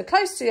 So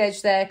close to the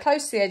edge there,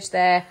 close to the edge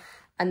there,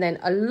 and then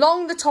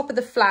along the top of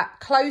the flap,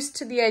 close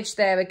to the edge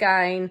there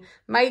again,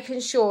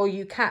 making sure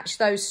you catch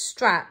those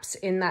straps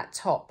in that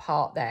top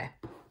part there.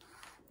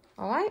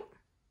 All right.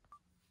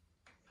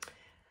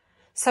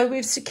 So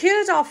we've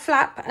secured our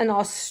flap and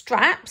our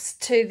straps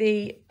to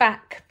the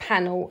back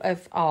panel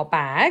of our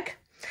bag.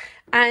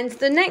 And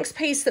the next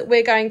piece that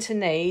we're going to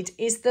need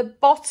is the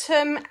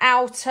bottom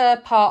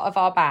outer part of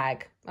our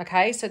bag.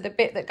 Okay, so the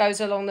bit that goes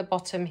along the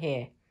bottom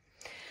here.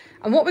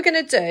 And what we're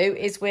going to do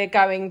is we're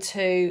going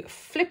to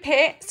flip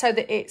it so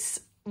that it's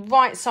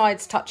right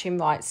sides touching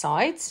right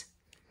sides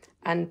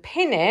and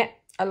pin it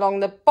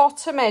along the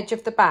bottom edge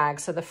of the bag.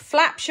 So the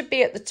flap should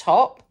be at the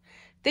top.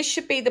 This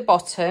should be the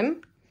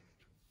bottom.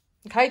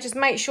 Okay, just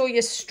make sure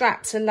your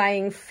straps are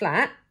laying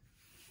flat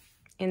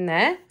in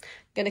there. I'm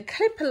going to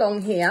clip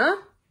along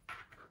here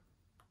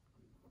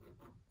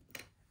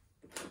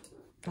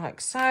like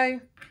so.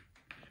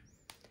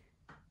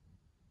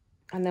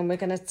 And then we're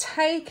going to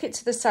take it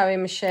to the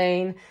sewing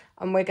machine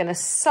and we're going to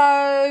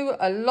sew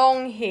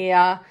along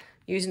here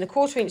using a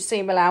 1/4 inch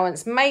seam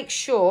allowance. Make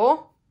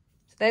sure,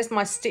 so there's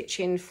my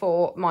stitching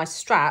for my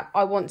strap.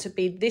 I want to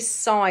be this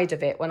side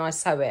of it when I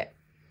sew it.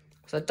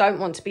 So I don't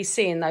want to be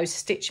seeing those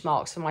stitch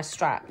marks for my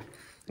strap.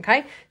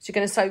 Okay, so you're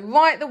going to sew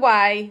right the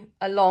way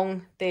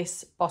along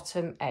this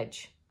bottom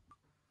edge.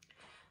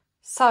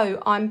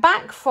 So I'm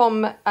back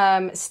from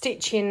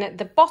stitching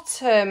the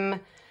bottom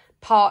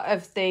part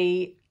of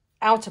the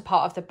outer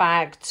part of the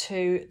bag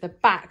to the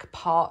back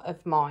part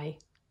of my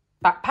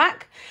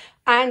backpack,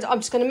 and I'm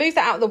just going to move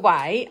that out of the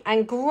way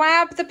and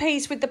grab the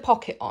piece with the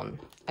pocket on.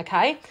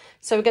 Okay,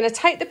 so we're going to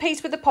take the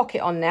piece with the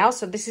pocket on now.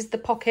 So this is the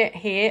pocket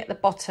here at the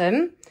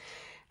bottom,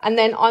 and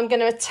then I'm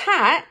going to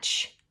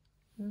attach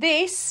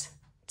this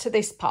to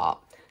this part.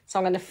 So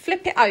I'm going to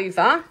flip it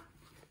over.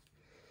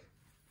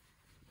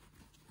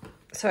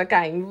 So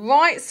again,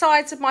 right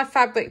sides of my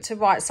fabric to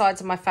right sides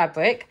of my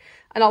fabric,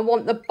 and I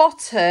want the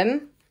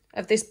bottom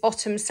of this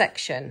bottom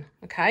section,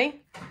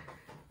 okay?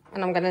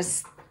 And I'm going to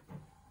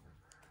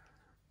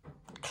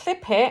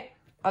clip it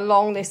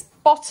along this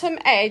bottom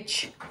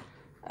edge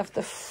of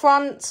the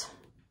front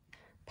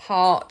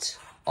part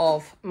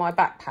of my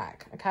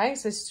backpack, okay?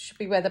 So this should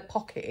be where the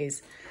pocket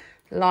is,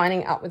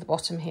 lining up with the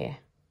bottom here.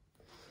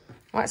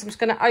 Right, so I'm just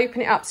going to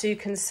open it up so you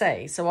can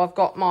see. So I've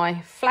got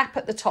my flap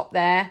at the top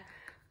there,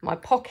 my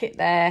pocket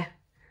there,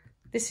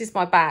 this is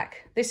my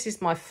back, this is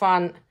my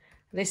front,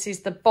 this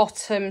is the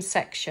bottom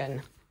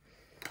section.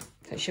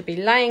 So it should be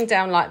laying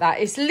down like that.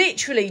 It's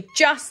literally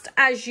just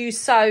as you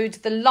sewed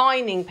the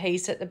lining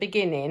piece at the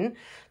beginning,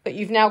 but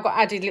you've now got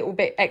added little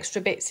bit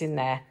extra bits in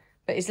there.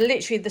 But it's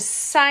literally the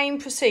same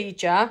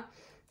procedure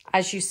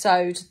as you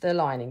sewed the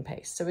lining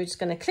piece. So we're just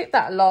going to clip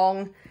that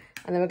along,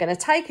 and then we're going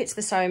to take it to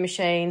the sewing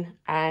machine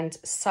and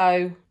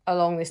sew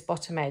along this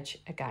bottom edge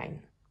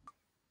again.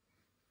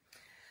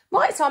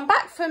 Right, so I'm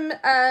back from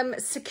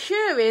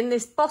securing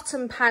this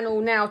bottom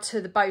panel now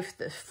to both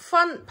the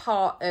front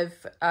part of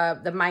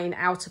the main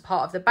outer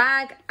part of the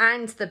bag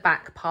and the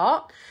back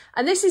part.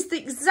 And this is the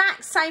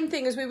exact same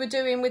thing as we were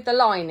doing with the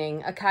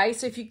lining, okay?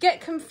 So if you get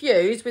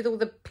confused with all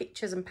the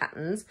pictures and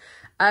patterns,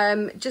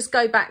 just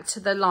go back to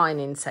the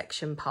lining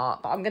section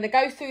part. But I'm going to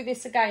go through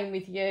this again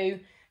with you,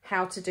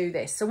 how to do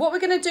this. So what we're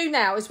going to do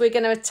now is we're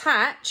going to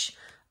attach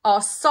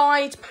our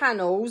side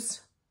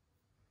panels,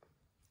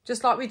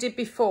 just like we did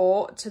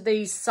before, to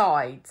these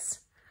sides.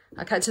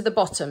 Okay, to the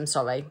bottom,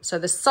 sorry. So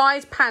the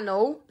side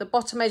panel, the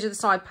bottom edge of the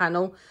side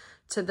panel,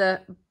 to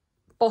the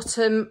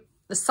bottom,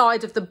 the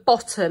side of the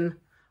bottom.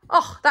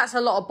 Oh, that's a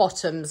lot of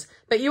bottoms,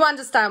 but you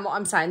understand what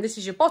I'm saying. This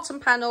is your bottom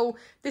panel,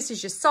 this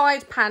is your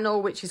side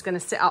panel, which is going to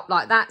sit up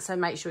like that. So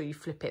make sure you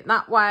flip it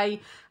that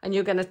way, and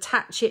you're going to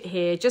attach it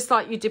here, just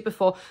like you did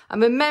before.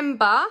 And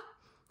remember,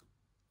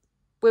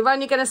 we're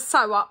only going to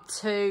sew up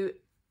to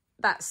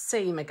that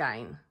seam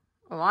again.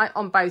 All right,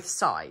 on both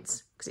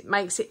sides, because it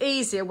makes it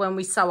easier when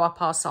we sew up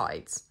our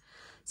sides.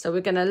 So we're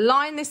going to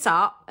line this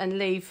up and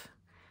leave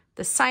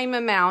the same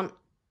amount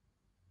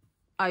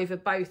over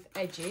both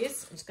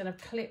edges. I'm just going to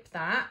clip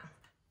that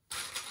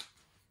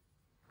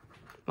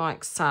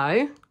like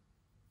so.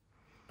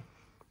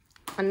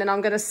 And then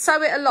I'm going to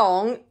sew it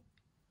along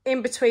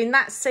in between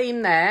that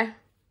seam there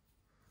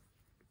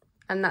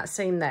and that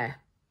seam there.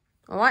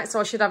 All right, so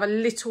I should have a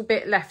little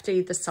bit left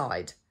either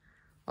side.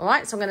 All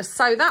right, so I'm going to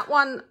sew that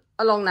one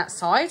along that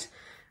side.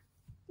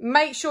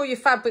 Make sure your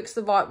fabric's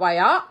the right way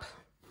up,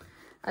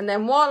 and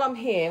then while I'm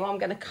here, I'm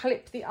going to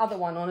clip the other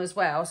one on as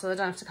well, so I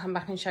don't have to come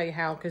back and show you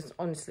how, because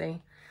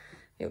honestly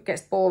it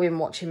gets boring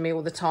watching me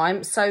all the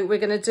time. So we're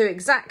going to do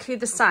exactly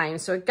the same.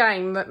 So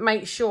again,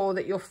 make sure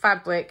that your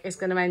fabric is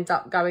going to end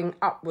up going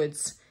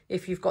upwards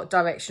if you've got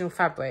directional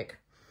fabric.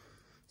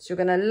 So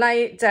you're going to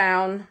lay it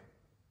down,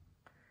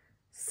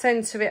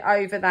 centre it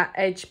over that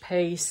edge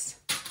piece,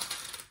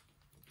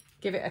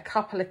 give it a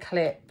couple of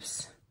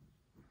clips,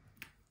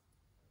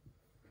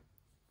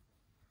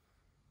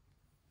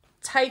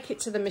 take it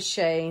to the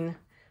machine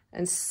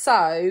and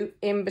sew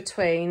in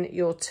between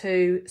your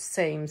two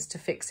seams to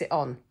fix it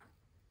on.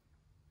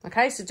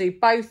 Okay, so do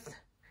both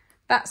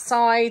that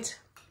side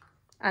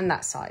and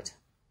that side.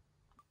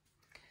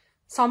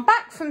 So I'm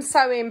back from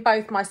sewing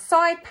both my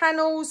side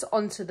panels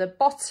onto the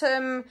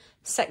bottom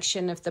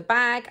section of the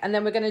bag, and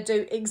then we're going to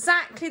do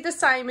exactly the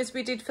same as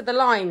we did for the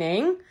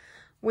lining.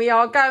 We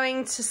are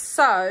going to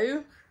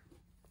sew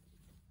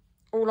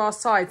all our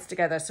sides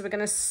together. So we're going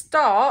to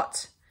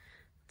start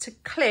to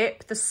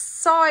clip the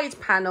side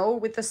panel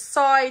with the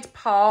side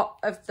part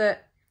of the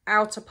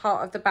outer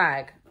part of the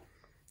bag.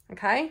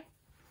 Okay,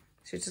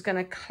 so you're just going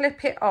to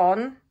clip it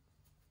on,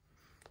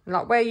 and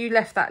like where you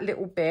left that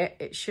little bit,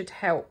 it should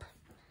help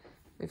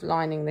with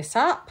lining this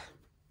up.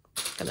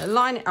 I'm going to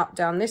line it up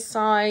down this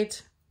side.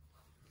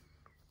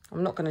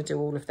 I'm not going to do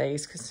all of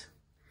these because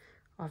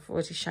I've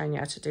already shown you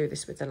how to do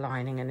this with the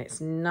lining and it's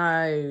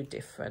no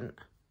different.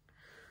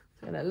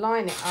 I'm going to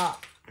line it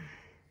up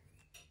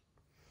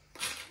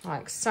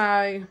like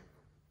so.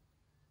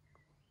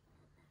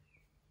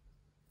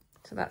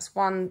 So that's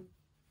one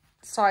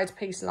side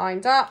piece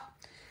lined up,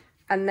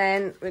 and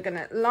then we're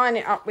going to line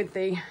it up with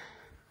the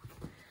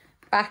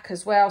back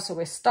as well. So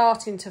we're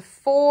starting to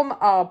form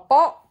our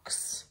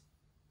box.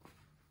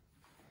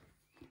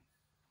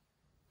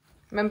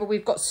 Remember,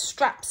 we've got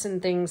straps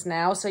and things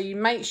now, so you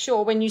make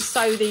sure when you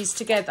sew these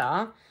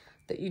together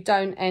that you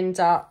don't end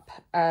up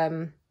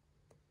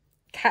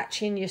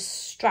catching your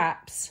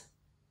straps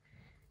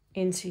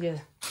into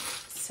your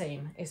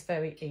seam. It's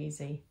very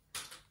easy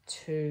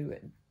to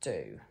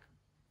do.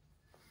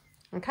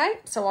 Okay,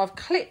 so I've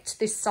clipped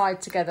this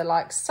side together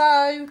like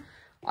so.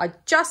 I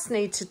just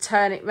need to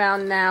turn it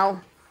round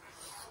now.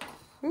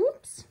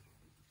 Oops.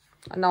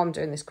 I know I'm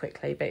doing this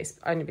quickly, but it's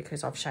only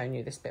because I've shown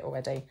you this bit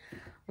already.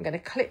 I'm going to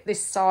clip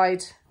this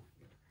side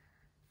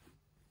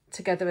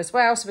together as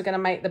well. So we're going to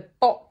make the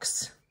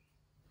boxy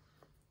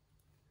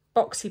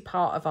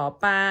part of our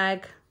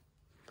bag.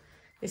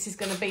 This is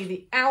going to be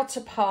the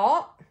outer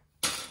part.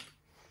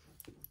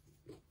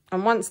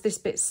 And once this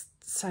bit's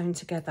sewn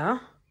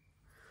together,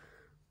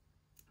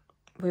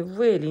 we're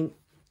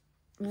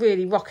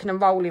really rocking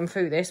and rolling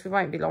through this. We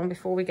won't be long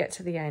before we get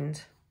to the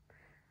end.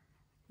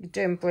 You're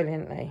doing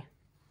brilliantly.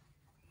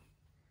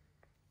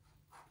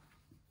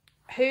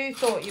 Who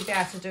thought you'd be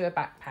able to do a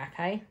backpack,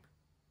 eh?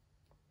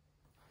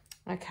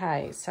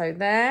 Okay, so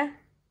there.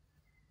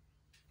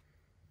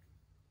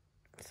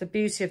 It's the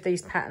beauty of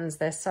these patterns.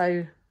 They're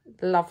so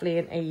lovely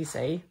and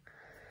easy.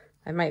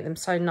 They make them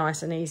so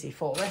nice and easy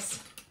for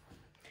us.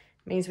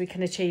 Means we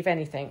can achieve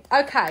anything.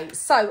 Okay,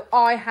 so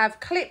I have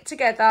clipped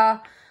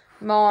together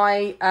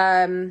my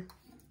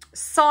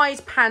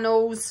side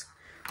panels,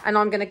 and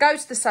I'm going to go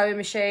to the sewing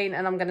machine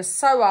and I'm going to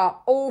sew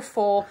up all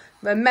four.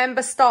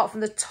 Remember, start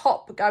from the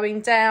top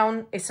going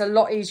down. It's a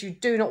lot easier. You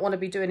do not want to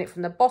be doing it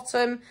from the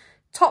bottom.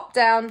 Top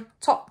down,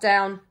 top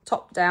down,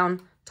 top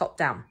down, top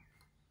down.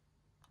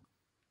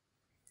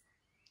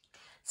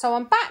 So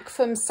I'm back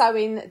from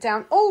sewing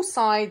down all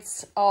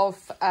sides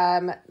of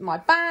my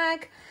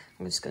bag.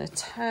 I'm just going to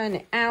turn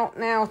it out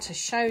now to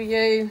show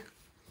you.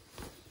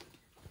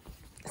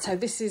 So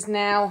this is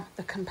now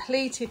the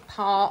completed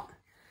part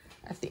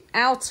of the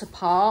outer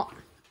part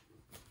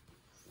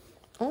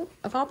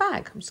of our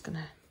bag. I'm just going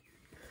to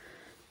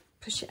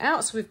push it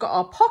out. So we've got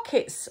our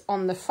pockets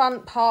on the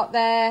front part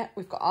there.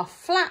 We've got our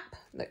flap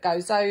that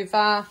goes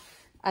over,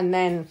 and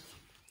then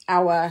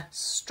our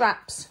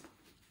straps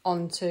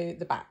onto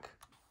the back.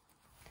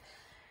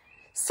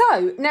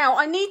 So now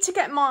I need to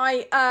get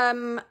my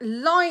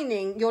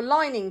your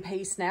lining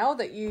piece now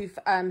that you've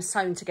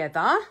sewn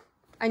together.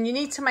 And you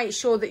need to make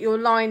sure that your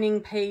lining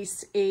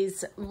piece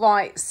is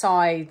right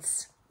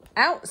sides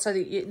out, so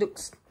that it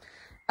looks,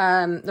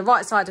 the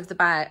right side of the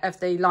bag of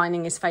the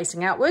lining is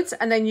facing outwards.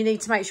 And then you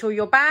need to make sure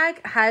your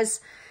bag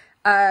has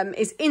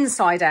is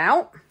inside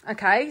out.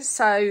 Okay,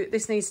 so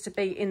this needs to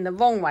be in the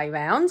wrong way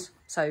round.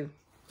 So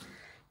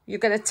you're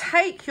going to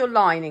take your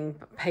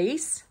lining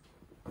piece,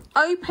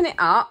 open it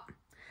up,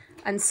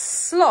 and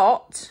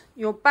slot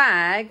your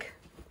bag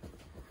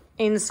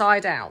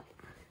inside out,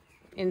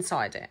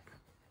 inside it.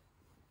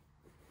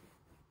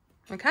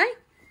 Okay,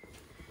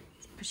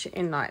 let's push it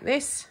in like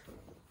this.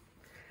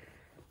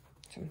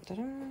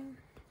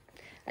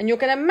 And you're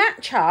going to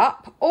match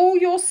up all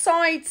your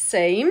side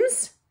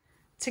seams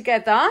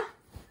together,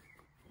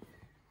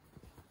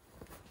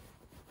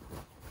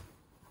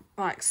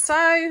 like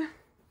so.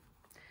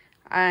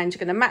 And you're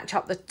going to match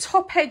up the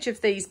top edge of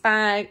these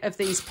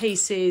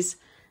pieces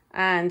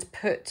and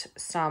put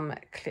some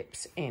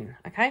clips in.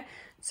 Okay,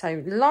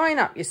 so line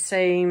up your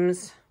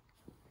seams,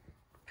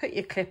 put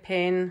your clip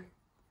in.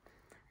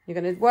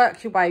 You're going to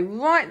work your way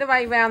right the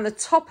way around the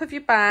top of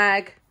your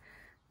bag,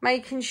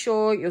 making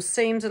sure your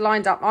seams are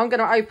lined up. I'm going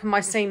to open my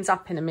seams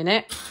up in a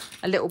minute,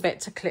 a little bit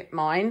to clip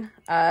mine.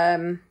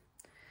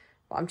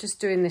 But I'm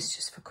just doing this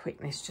just for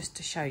quickness, just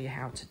to show you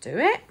how to do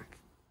it.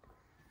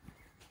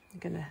 I'm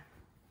going to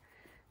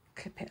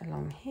clip it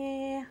along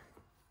here.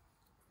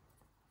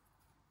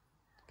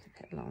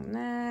 Clip it along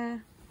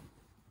there.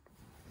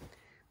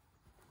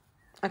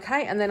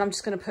 Okay, and then I'm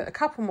just going to put a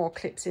couple more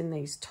clips in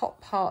these top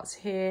parts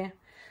here.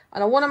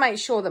 And I want to make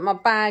sure that my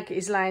bag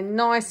is laying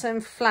nice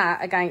and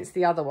flat against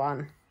the other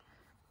one.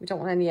 We don't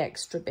want any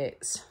extra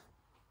bits.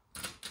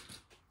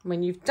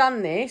 When you've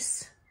done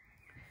this,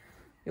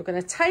 you're going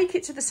to take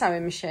it to the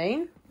sewing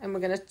machine and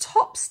we're going to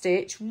top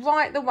stitch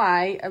right the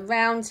way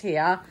around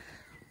here,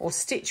 or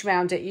stitch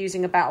around it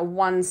using about a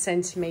 1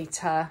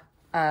 centimetre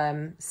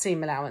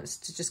seam allowance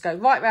to just go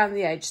right around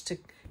the edge to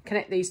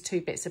connect these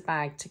two bits of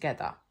bag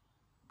together.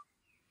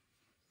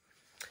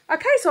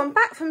 Okay, so I'm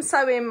back from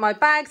sewing my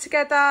bag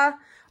together.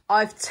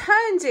 I've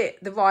turned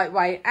it the right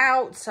way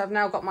out, so I've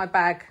now got my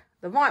bag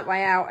the right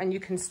way out, and you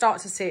can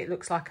start to see it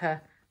looks like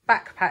a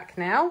backpack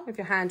now with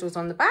your handles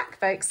on the back.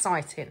 Very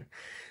exciting.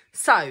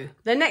 So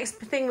the next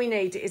thing we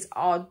need is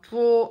our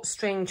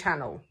drawstring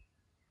channel.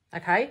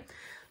 Okay,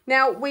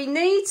 now we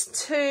need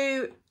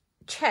to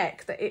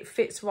check that it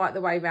fits right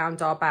the way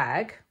around our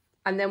bag,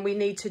 and then we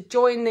need to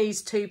join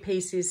these two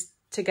pieces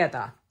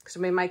together because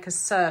we make a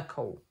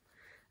circle.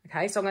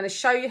 Okay, so I'm going to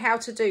show you how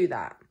to do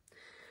that.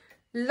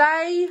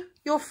 Lay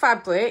your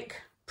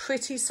fabric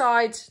pretty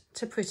side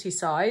to pretty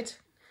side,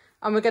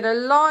 and we're going to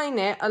line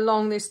it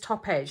along this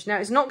top edge. Now,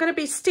 it's not going to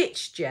be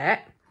stitched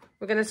yet.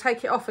 We're going to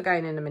take it off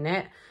again in a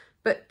minute,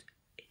 but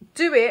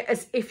do it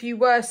as if you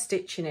were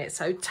stitching it.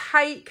 So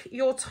take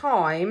your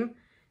time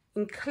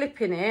in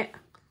clipping it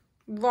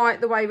right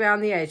the way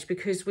around the edge,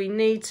 because we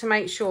need to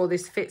make sure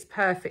this fits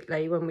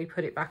perfectly when we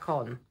put it back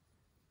on.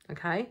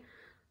 Okay,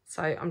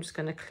 so I'm just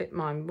going to clip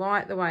mine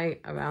right the way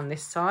around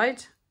this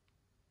side,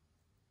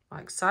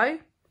 like so,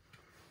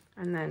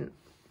 and then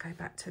go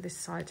back to this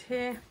side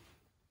here.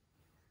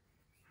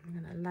 I'm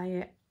going to lay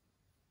it,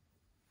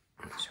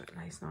 make sure it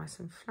lays nice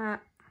and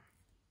flat.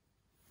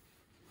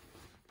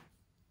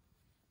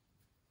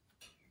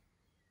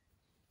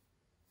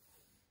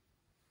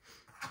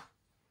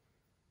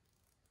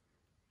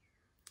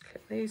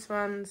 Clip these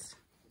ones.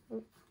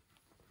 Ooh.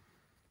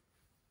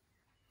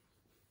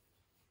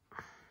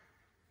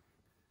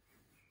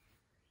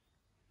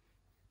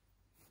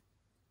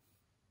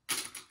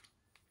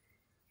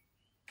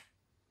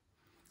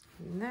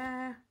 In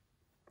there,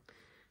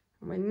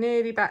 and we're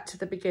nearly back to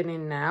the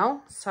beginning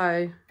now, so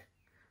I'm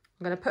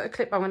going to put a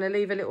clip, I'm going to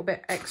leave a little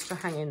bit extra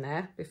hanging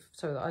there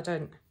so that I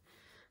don't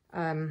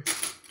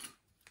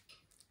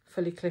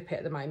fully clip it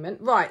at the moment.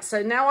 Right,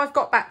 so now I've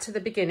got back to the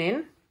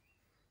beginning.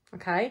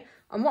 Okay,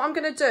 and what I'm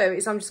going to do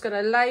is I'm just going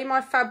to lay my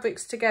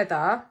fabrics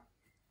together.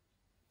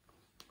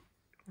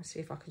 Let's see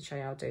if I can show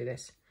you how to do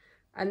this.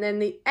 And then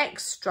the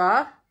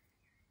extra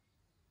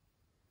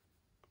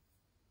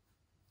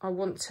I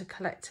want to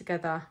collect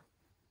together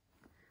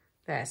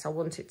there, so I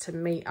want it to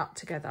meet up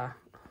together.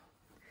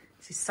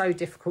 This is so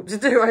difficult to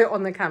do it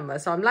on the camera.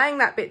 So I'm laying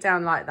that bit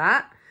down like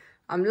that.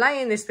 I'm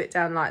laying this bit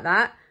down like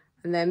that,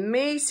 and they're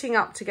meeting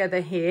up together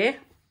here,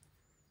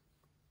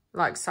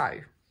 like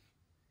so.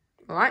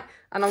 All right,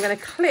 and I'm going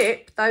to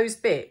clip those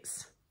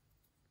bits.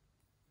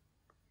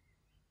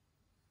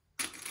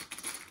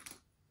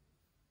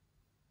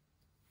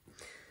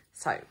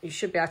 So you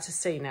should be able to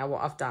see now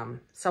what I've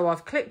done. So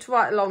I've clipped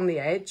right along the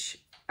edge,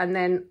 and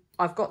then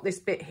I've got this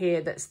bit here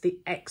that's the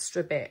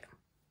extra bit,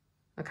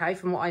 okay,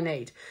 from what I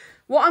need.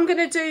 What I'm going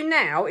to do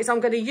now is I'm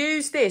going to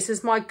use this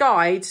as my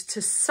guide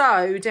to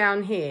sew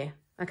down here,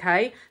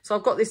 okay? So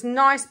I've got this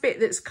nice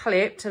bit that's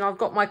clipped, and I've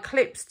got my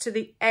clips to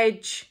the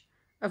edge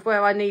of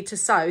where I need to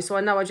sew. So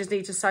I know I just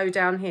need to sew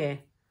down here,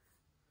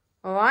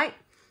 all right?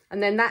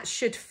 And then that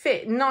should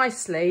fit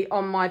nicely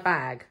on my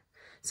bag.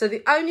 So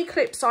the only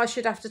clips I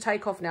should have to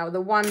take off now are the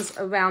ones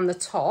around the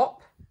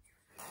top.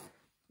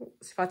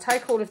 So if I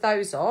take all of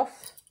those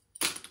off,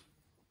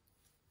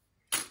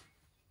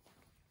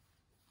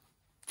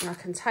 and I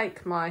can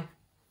take my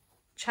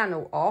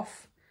channel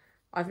off,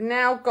 I've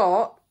now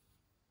got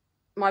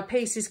my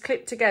pieces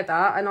clipped together,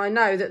 and I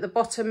know that the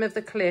bottom of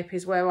the clip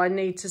is where I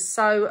need to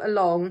sew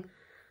along,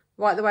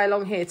 right the way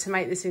along here, to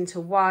make this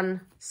into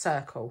one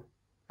circle.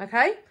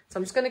 Okay, so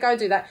I'm just going to go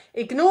do that.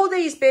 Ignore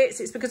these bits.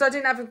 It's because I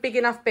didn't have a big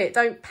enough bit.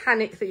 Don't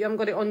panic that you haven't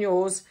got it on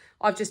yours.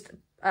 I've just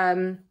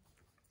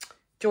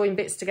joined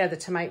bits together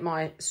to make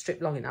my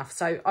strip long enough.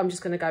 So I'm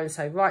just going to go and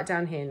sew right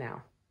down here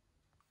now.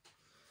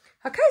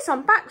 Okay, so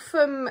I'm back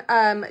from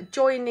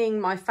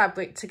joining my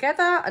fabric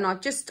together, and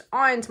I've just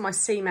ironed my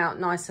seam out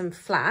nice and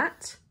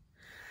flat.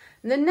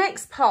 And the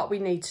next part we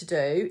need to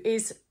do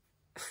is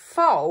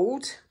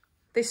fold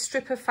this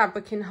strip of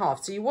fabric in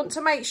half. So you want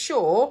to make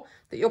sure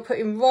that you're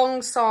putting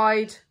wrong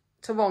side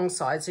to wrong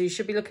side. So you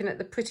should be looking at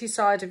the pretty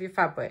side of your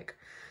fabric.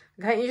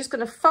 Okay, you're just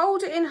going to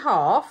fold it in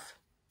half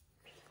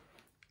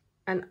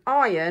and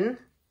iron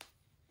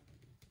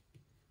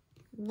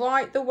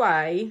right the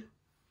way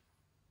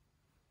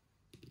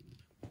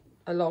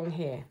along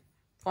here,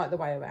 right the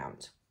way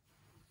around.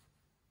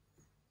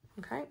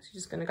 Okay, so you're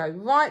just going to go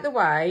right the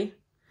way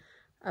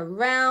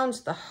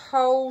around the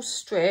whole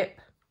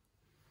strip,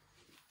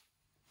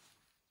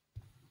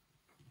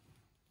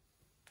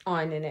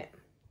 ironing it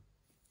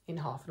in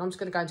half. And I'm just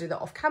going to go and do that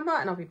off camera,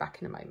 and I'll be back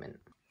in a moment.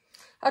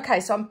 Okay,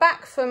 so I'm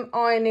back from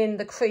ironing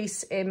the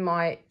crease in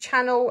my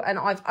channel, and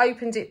I've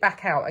opened it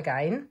back out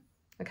again.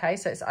 Okay,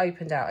 so it's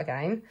opened out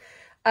again.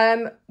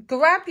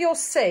 Grab your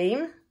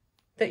seam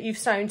that you've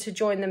sewn to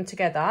join them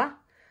together,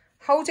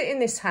 hold it in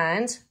this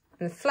hand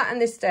and flatten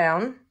this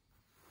down,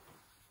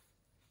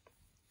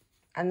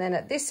 and then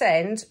at this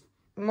end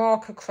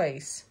mark a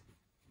crease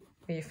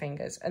with your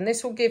fingers, and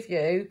this will give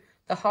you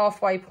the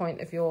halfway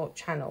point of your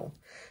channel.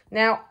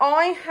 Now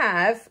I'm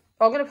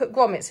going to put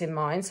grommets in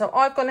mine, so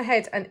I've gone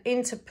ahead and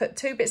put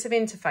 2 bits of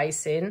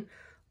interfacing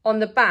on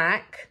the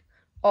back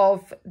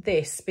of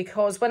this,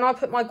 because when I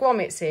put my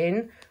grommets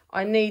in,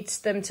 I need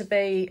them to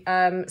be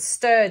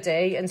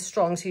sturdy and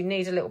strong, so you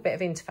need a little bit of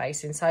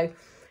interfacing. So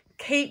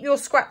keep your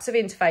scraps of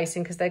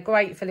interfacing, because they're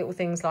great for little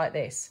things like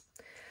this.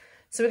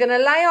 So we're going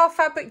to lay our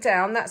fabric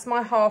down. That's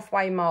my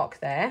halfway mark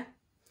there.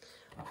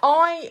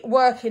 I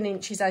work in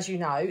inches, as you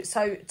know,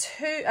 so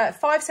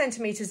 5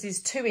 centimetres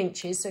is 2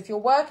 inches. So if you're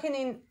working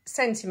in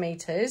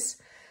centimetres,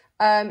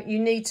 you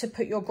need to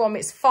put your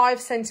grommets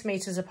 5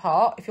 centimetres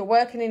apart. If you're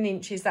working in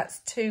inches, that's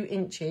 2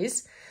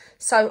 inches.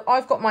 So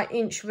I've got my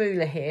inch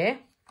ruler here.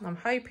 I'm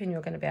hoping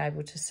you're going to be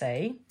able to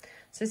see.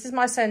 So this is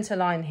my centre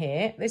line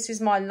here. This is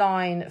my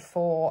line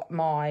for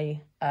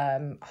my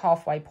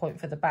halfway point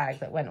for the bag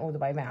that went all the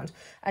way around.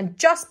 And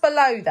just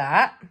below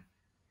that,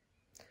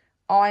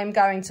 I'm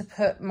going to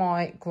put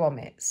my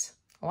grommets.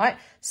 All right.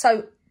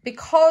 So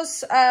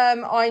because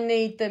I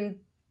need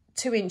them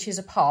 2 inches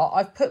apart,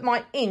 I've put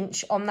my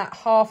inch on that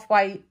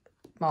halfway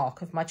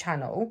mark of my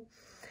channel.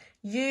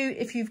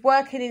 If you're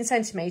working in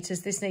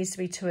centimetres, this needs to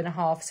be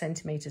 2.5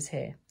 centimetres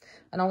here.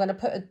 And I'm going to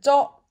put a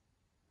dot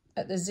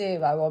at the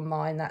 0 on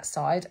mine, that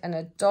side, and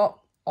a dot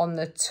on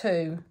the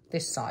 2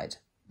 this side.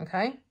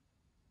 Okay.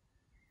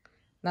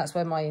 That's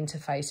where my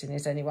interfacing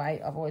is anyway.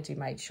 I've already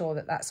made sure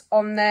that that's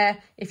on there.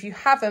 If you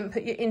haven't,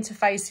 put your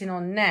interfacing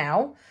on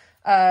now.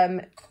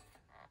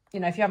 You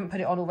know, if you haven't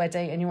put it on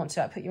already and you want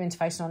to put your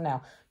interfacing on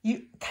now.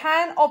 You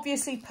can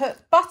obviously put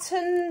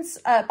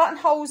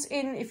buttonholes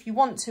in if you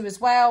want to as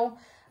well.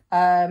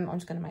 I'm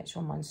just going to make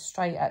sure mine's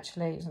straight,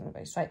 actually. It's not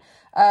very straight.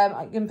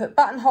 I can put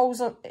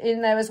buttonholes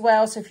in there as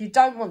well. So if you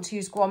don't want to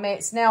use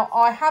grommets. Now,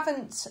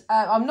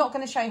 I'm not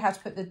going to show you how to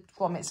put the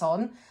grommets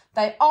on.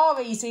 They are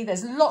easy.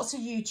 There's lots of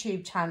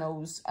YouTube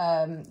channels,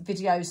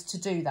 videos to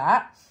do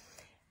that.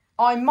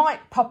 I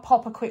might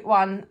pop a quick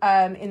one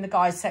in the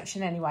guide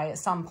section anyway at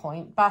some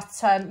point. But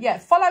yeah,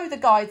 follow the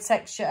guide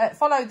section,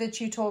 follow the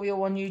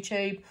tutorial on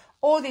YouTube,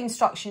 or the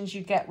instructions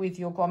you get with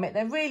your grommet.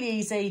 They're really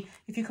easy.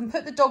 If you can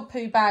put the dog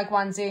poo bag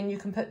ones in, you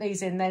can put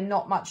these in. They're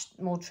not much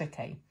more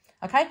tricky.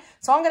 Okay,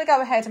 so I'm going to go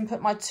ahead and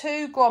put my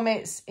 2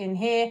 grommets in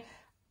here.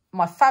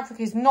 My fabric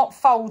is not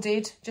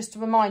folded, just to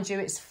remind you,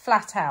 it's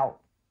flat out.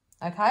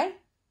 Okay.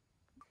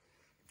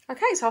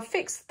 Okay, so I've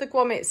fixed the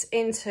grommets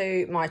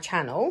into my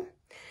channel.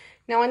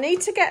 Now I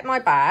need to get my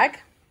bag,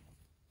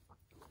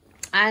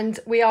 and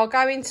we are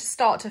going to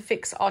start to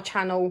fix our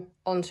channel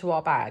onto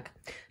our bag.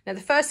 Now the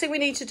first thing we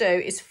need to do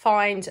is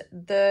find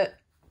at the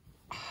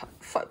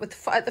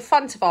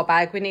front of our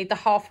bag, we need the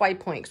halfway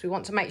point, because we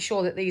want to make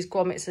sure that these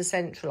grommets are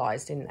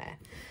centralised in there.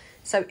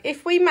 So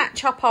if we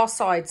match up our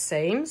side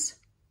seams,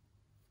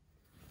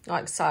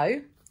 like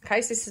so,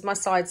 okay, so this is my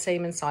side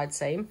seam and side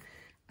seam,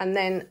 and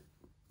then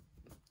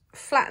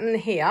flatten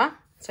here,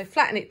 so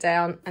flatten it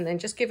down and then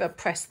just give a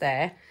press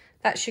there.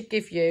 That should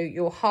give you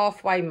your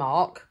halfway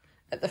mark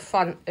at the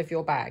front of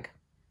your bag,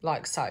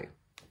 like so.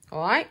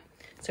 All right,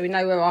 so we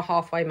know where our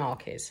halfway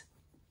mark is.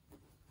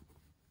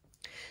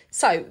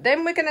 So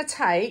then we're going to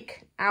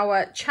take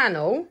our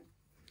channel,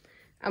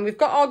 and we've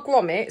got our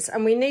grommets,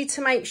 and we need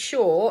to make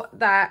sure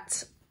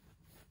that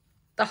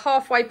the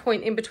halfway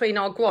point in between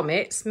our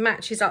grommets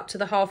matches up to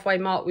the halfway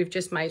mark we've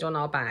just made on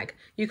our bag.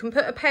 You can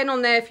put a pen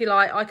on there if you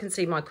like. I can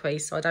see my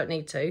crease, so I don't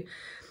need to.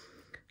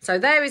 So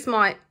there is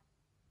my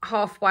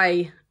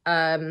halfway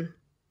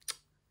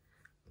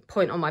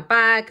point on my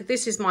bag.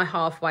 This is my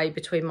halfway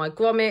between my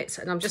grommets,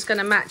 and I'm just going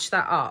to match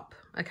that up.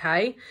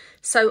 Okay,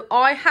 so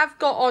I have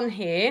got on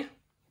here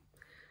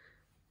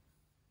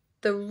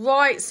the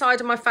right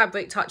side of my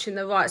fabric touching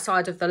the right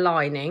side of the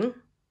lining.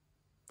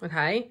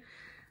 Okay,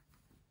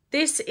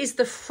 this is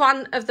the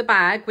front of the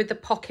bag with the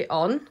pocket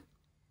on.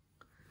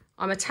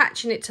 I'm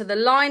attaching it to the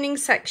lining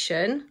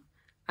section,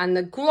 and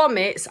the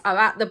grommets are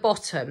at the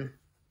bottom.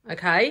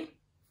 Okay,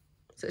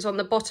 so it's on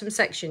the bottom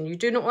section. You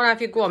do not want to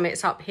have your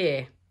grommets up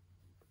here.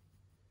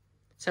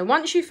 So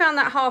once you found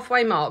that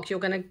halfway mark, you're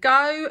going to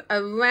go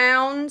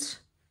around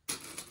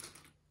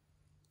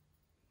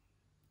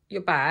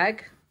your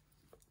bag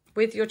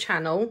with your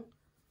channel,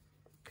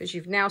 because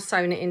you've now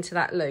sewn it into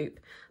that loop.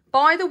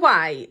 By the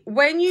way,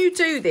 when you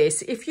do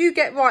this, if you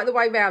get right the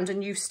way round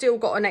and you've still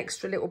got an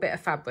extra little bit of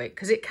fabric,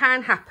 because it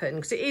can happen,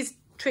 because it is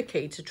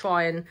tricky to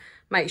try and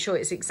make sure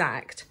it's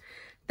exact.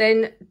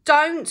 then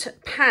don't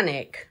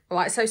panic. All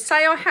right, so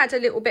say I had a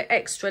little bit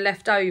extra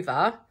left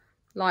over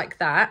like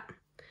that.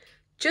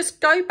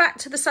 Just go back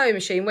to the sewing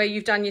machine where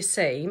you've done your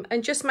seam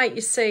and just make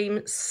your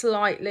seam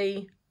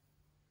slightly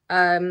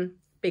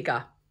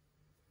bigger.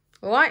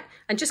 All right,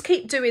 and just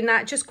keep doing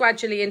that just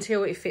gradually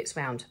until it fits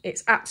round.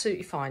 It's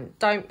absolutely fine.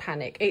 Don't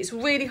panic. It's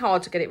really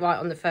hard to get it right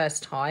on the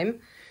first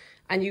time,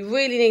 and you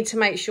really need to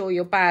make sure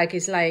your bag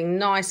is laying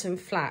nice and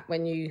flat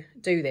when you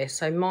do this.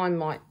 So mine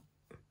might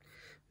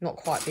not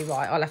quite be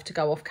right. I'll have to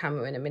go off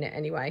camera in a minute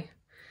anyway,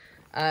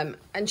 and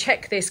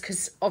check this,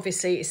 because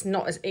obviously it's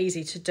not as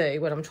easy to do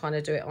when I'm trying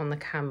to do it on the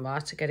camera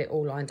to get it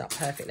all lined up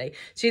perfectly.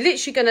 So you're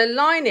literally going to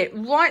line it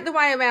right the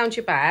way around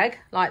your bag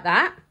like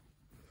that,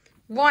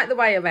 right the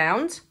way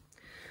around.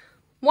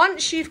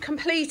 Once you've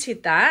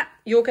completed that,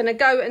 you're going to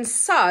go and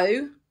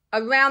sew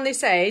around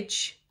this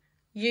edge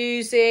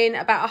using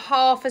about a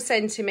 1/2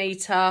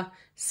 centimetre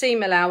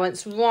seam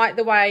allowance right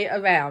the way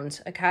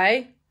around,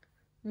 okay?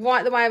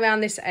 Right the way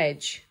around this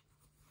edge.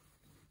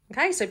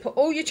 Okay, so put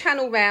all your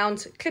channel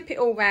round, clip it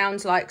all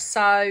round like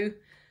so.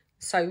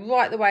 So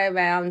right the way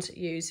around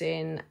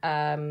using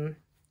a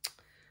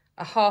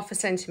 1/2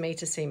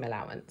 centimetre seam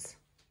allowance.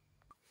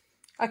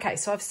 Okay,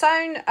 so I've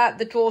sewn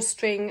the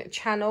drawstring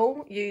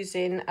channel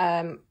using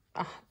a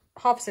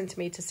 1/2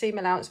 centimetre seam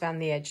allowance around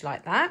the edge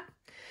like that.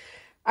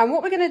 And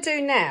what we're going to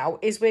do now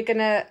is we're going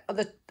to,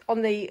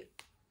 on the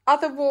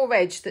other raw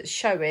edge that's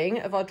showing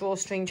of our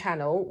drawstring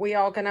channel, we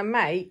are going to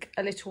make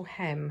a little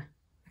hem.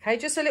 Okay,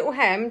 just a little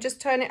hem,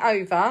 just turn it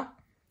over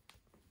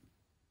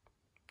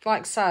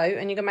like so,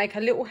 and you're going to make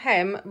a little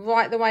hem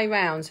right the way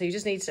round. So you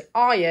just need to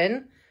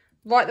iron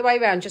right the way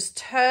round, just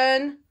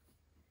turn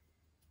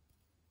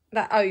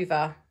that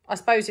over. I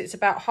suppose it's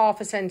about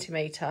 1/2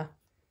 centimetre.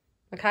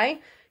 Okay,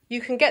 you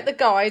can get the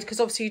guide, because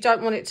obviously you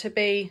don't want it to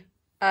be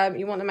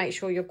you want to make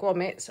sure your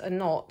grommets are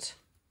not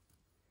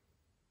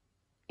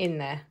in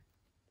there.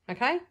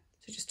 Okay,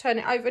 so just turn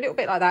it over a little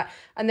bit like that,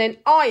 and then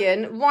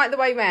iron right the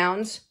way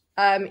round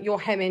your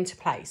hem into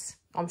place.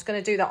 I'm just going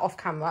to do that off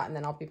camera and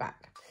then I'll be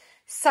back.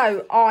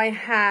 So I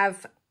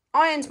have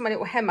ironed my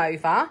little hem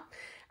over,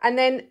 and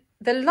then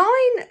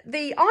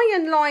the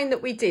iron line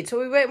that we did,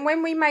 so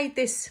when we made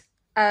this,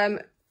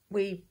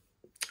 we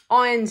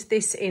ironed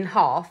this in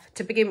half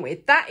to begin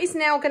with. That is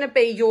now going to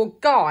be your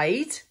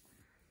guide,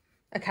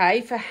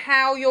 okay, for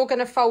how you're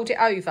going to fold it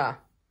over.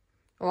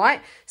 All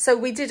right, so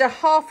we did a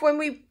half when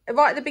we,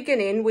 right at the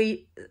beginning,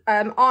 we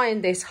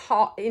ironed this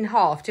in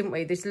half, didn't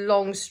we? This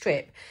long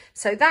strip.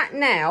 So that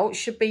now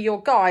should be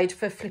your guide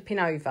for flipping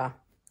over.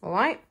 All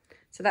right,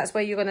 so that's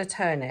where you're going to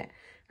turn it,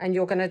 and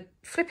you're going to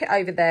flip it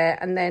over there,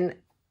 and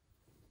then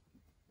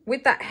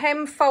with that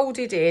hem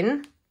folded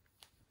in,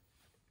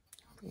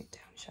 I'll bring it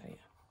down and show you.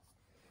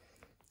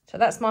 So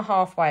that's my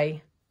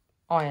halfway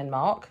iron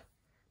mark.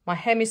 My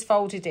hem is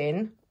folded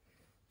in.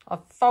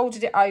 I've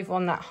folded it over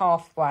on that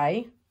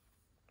halfway.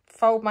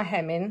 Fold my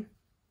hem in,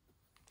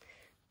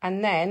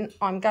 and then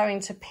I'm going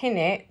to pin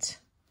it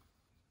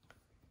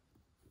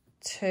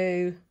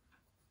to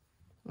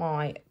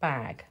my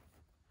bag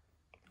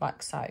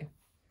like so.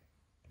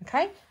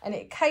 Okay, and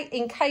it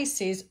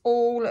encases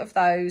all of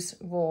those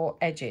raw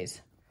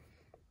edges.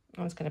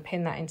 I'm just going to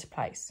pin that into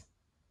place.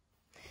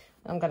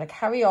 I'm going to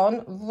carry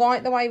on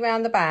right the way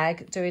around the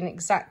bag, doing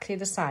exactly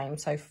the same.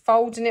 So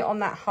folding it on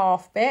that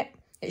half bit.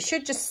 It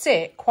should just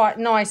sit quite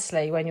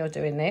nicely when you're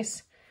doing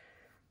this.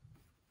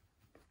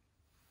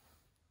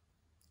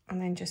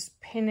 And then just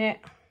pin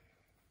it.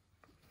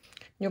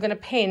 You're going to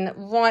pin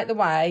right the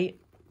way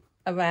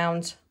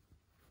around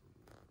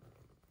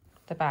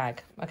the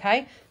bag,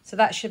 okay? So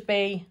that should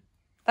be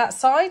that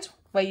side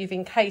where you've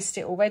encased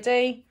it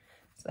already.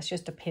 So that's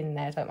just a pin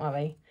there, don't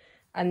worry.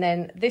 And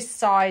then this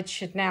side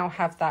should now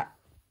have that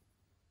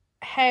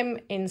hem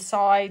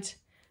inside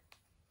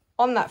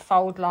on that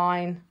fold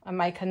line and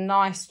make a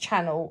nice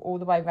channel all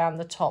the way around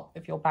the top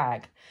of your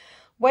bag.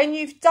 When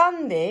you've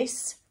done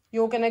this,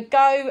 you're going to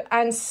go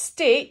and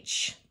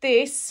stitch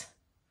this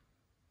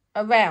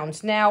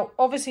around. Now,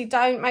 obviously,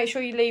 make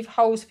sure you leave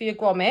holes for your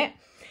grommet.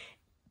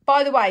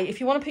 By the way,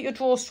 if you want to put your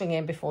drawstring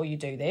in before you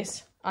do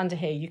this, under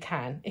here, you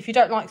can. If you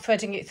don't like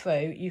threading it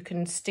through, you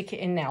can stick it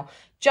in now.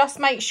 Just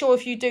make sure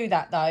if you do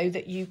that, though,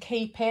 that you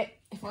keep it.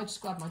 If I just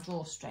grab my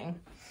drawstring.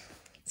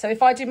 So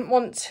if I didn't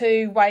want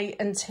to wait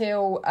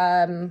until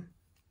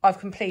I've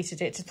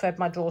completed it to thread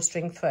my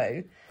drawstring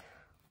through,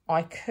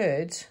 I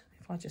could,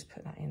 if I just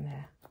put that in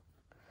there,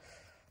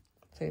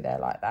 through there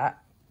like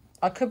that,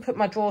 I could put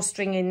my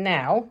drawstring in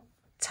now,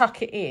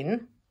 tuck it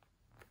in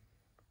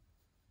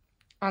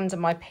under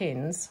my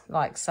pins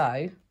like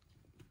so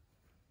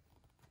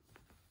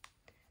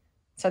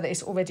that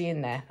it's already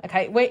in there.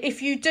 Okay,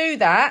 if you do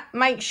that,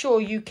 make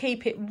sure you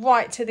keep it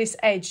right to this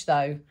edge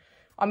though.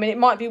 I mean, it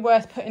might be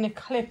worth putting a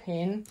clip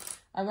in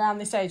around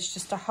this edge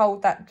just to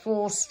hold that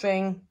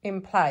drawstring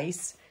in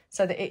place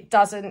so that it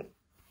doesn't,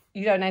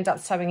 you don't end up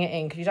sewing it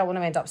in, because you don't want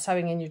to end up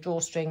sewing in your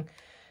drawstring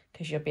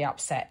because you'll be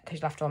upset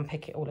because you'll have to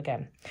unpick it all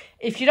again.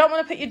 If you don't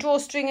want to put your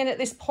drawstring in at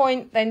this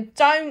point, then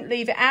don't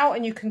leave it out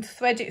and you can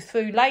thread it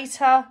through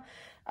later.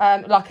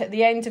 like at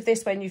the end of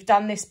this, when you've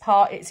done this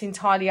part, it's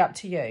entirely up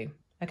to you.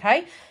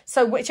 Okay,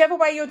 so whichever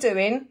way you're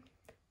doing,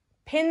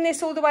 pin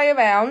this all the way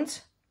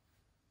around,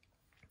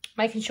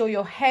 making sure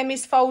your hem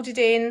is folded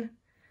in,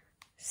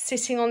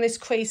 sitting on this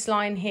crease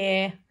line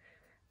here,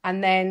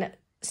 and then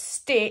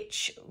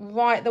stitch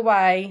right the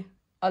way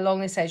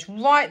along this edge,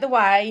 right the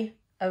way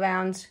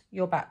around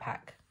your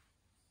backpack.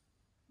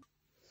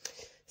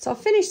 So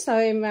I've finished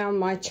sewing around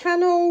my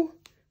channel.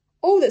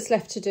 All that's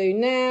left to do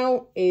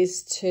now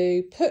is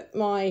to put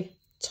my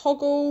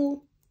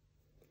toggle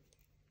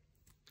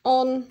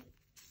on,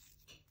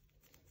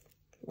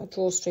 my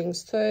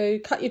drawstrings through,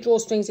 cut your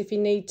drawstrings if you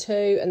need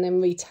to, and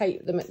then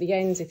retape them at the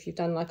ends if you've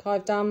done like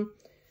I've done,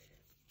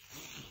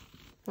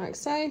 like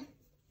so.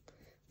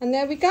 And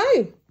there we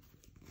go.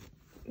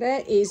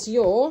 There is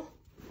your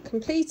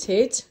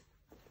completed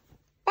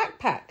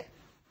backpack.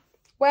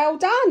 Well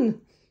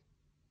done.